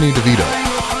 and Anthony DeVito.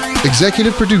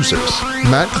 Executive producers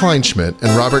Matt Kleinschmidt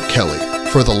and Robert Kelly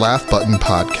for the Laugh Button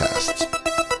Podcasts.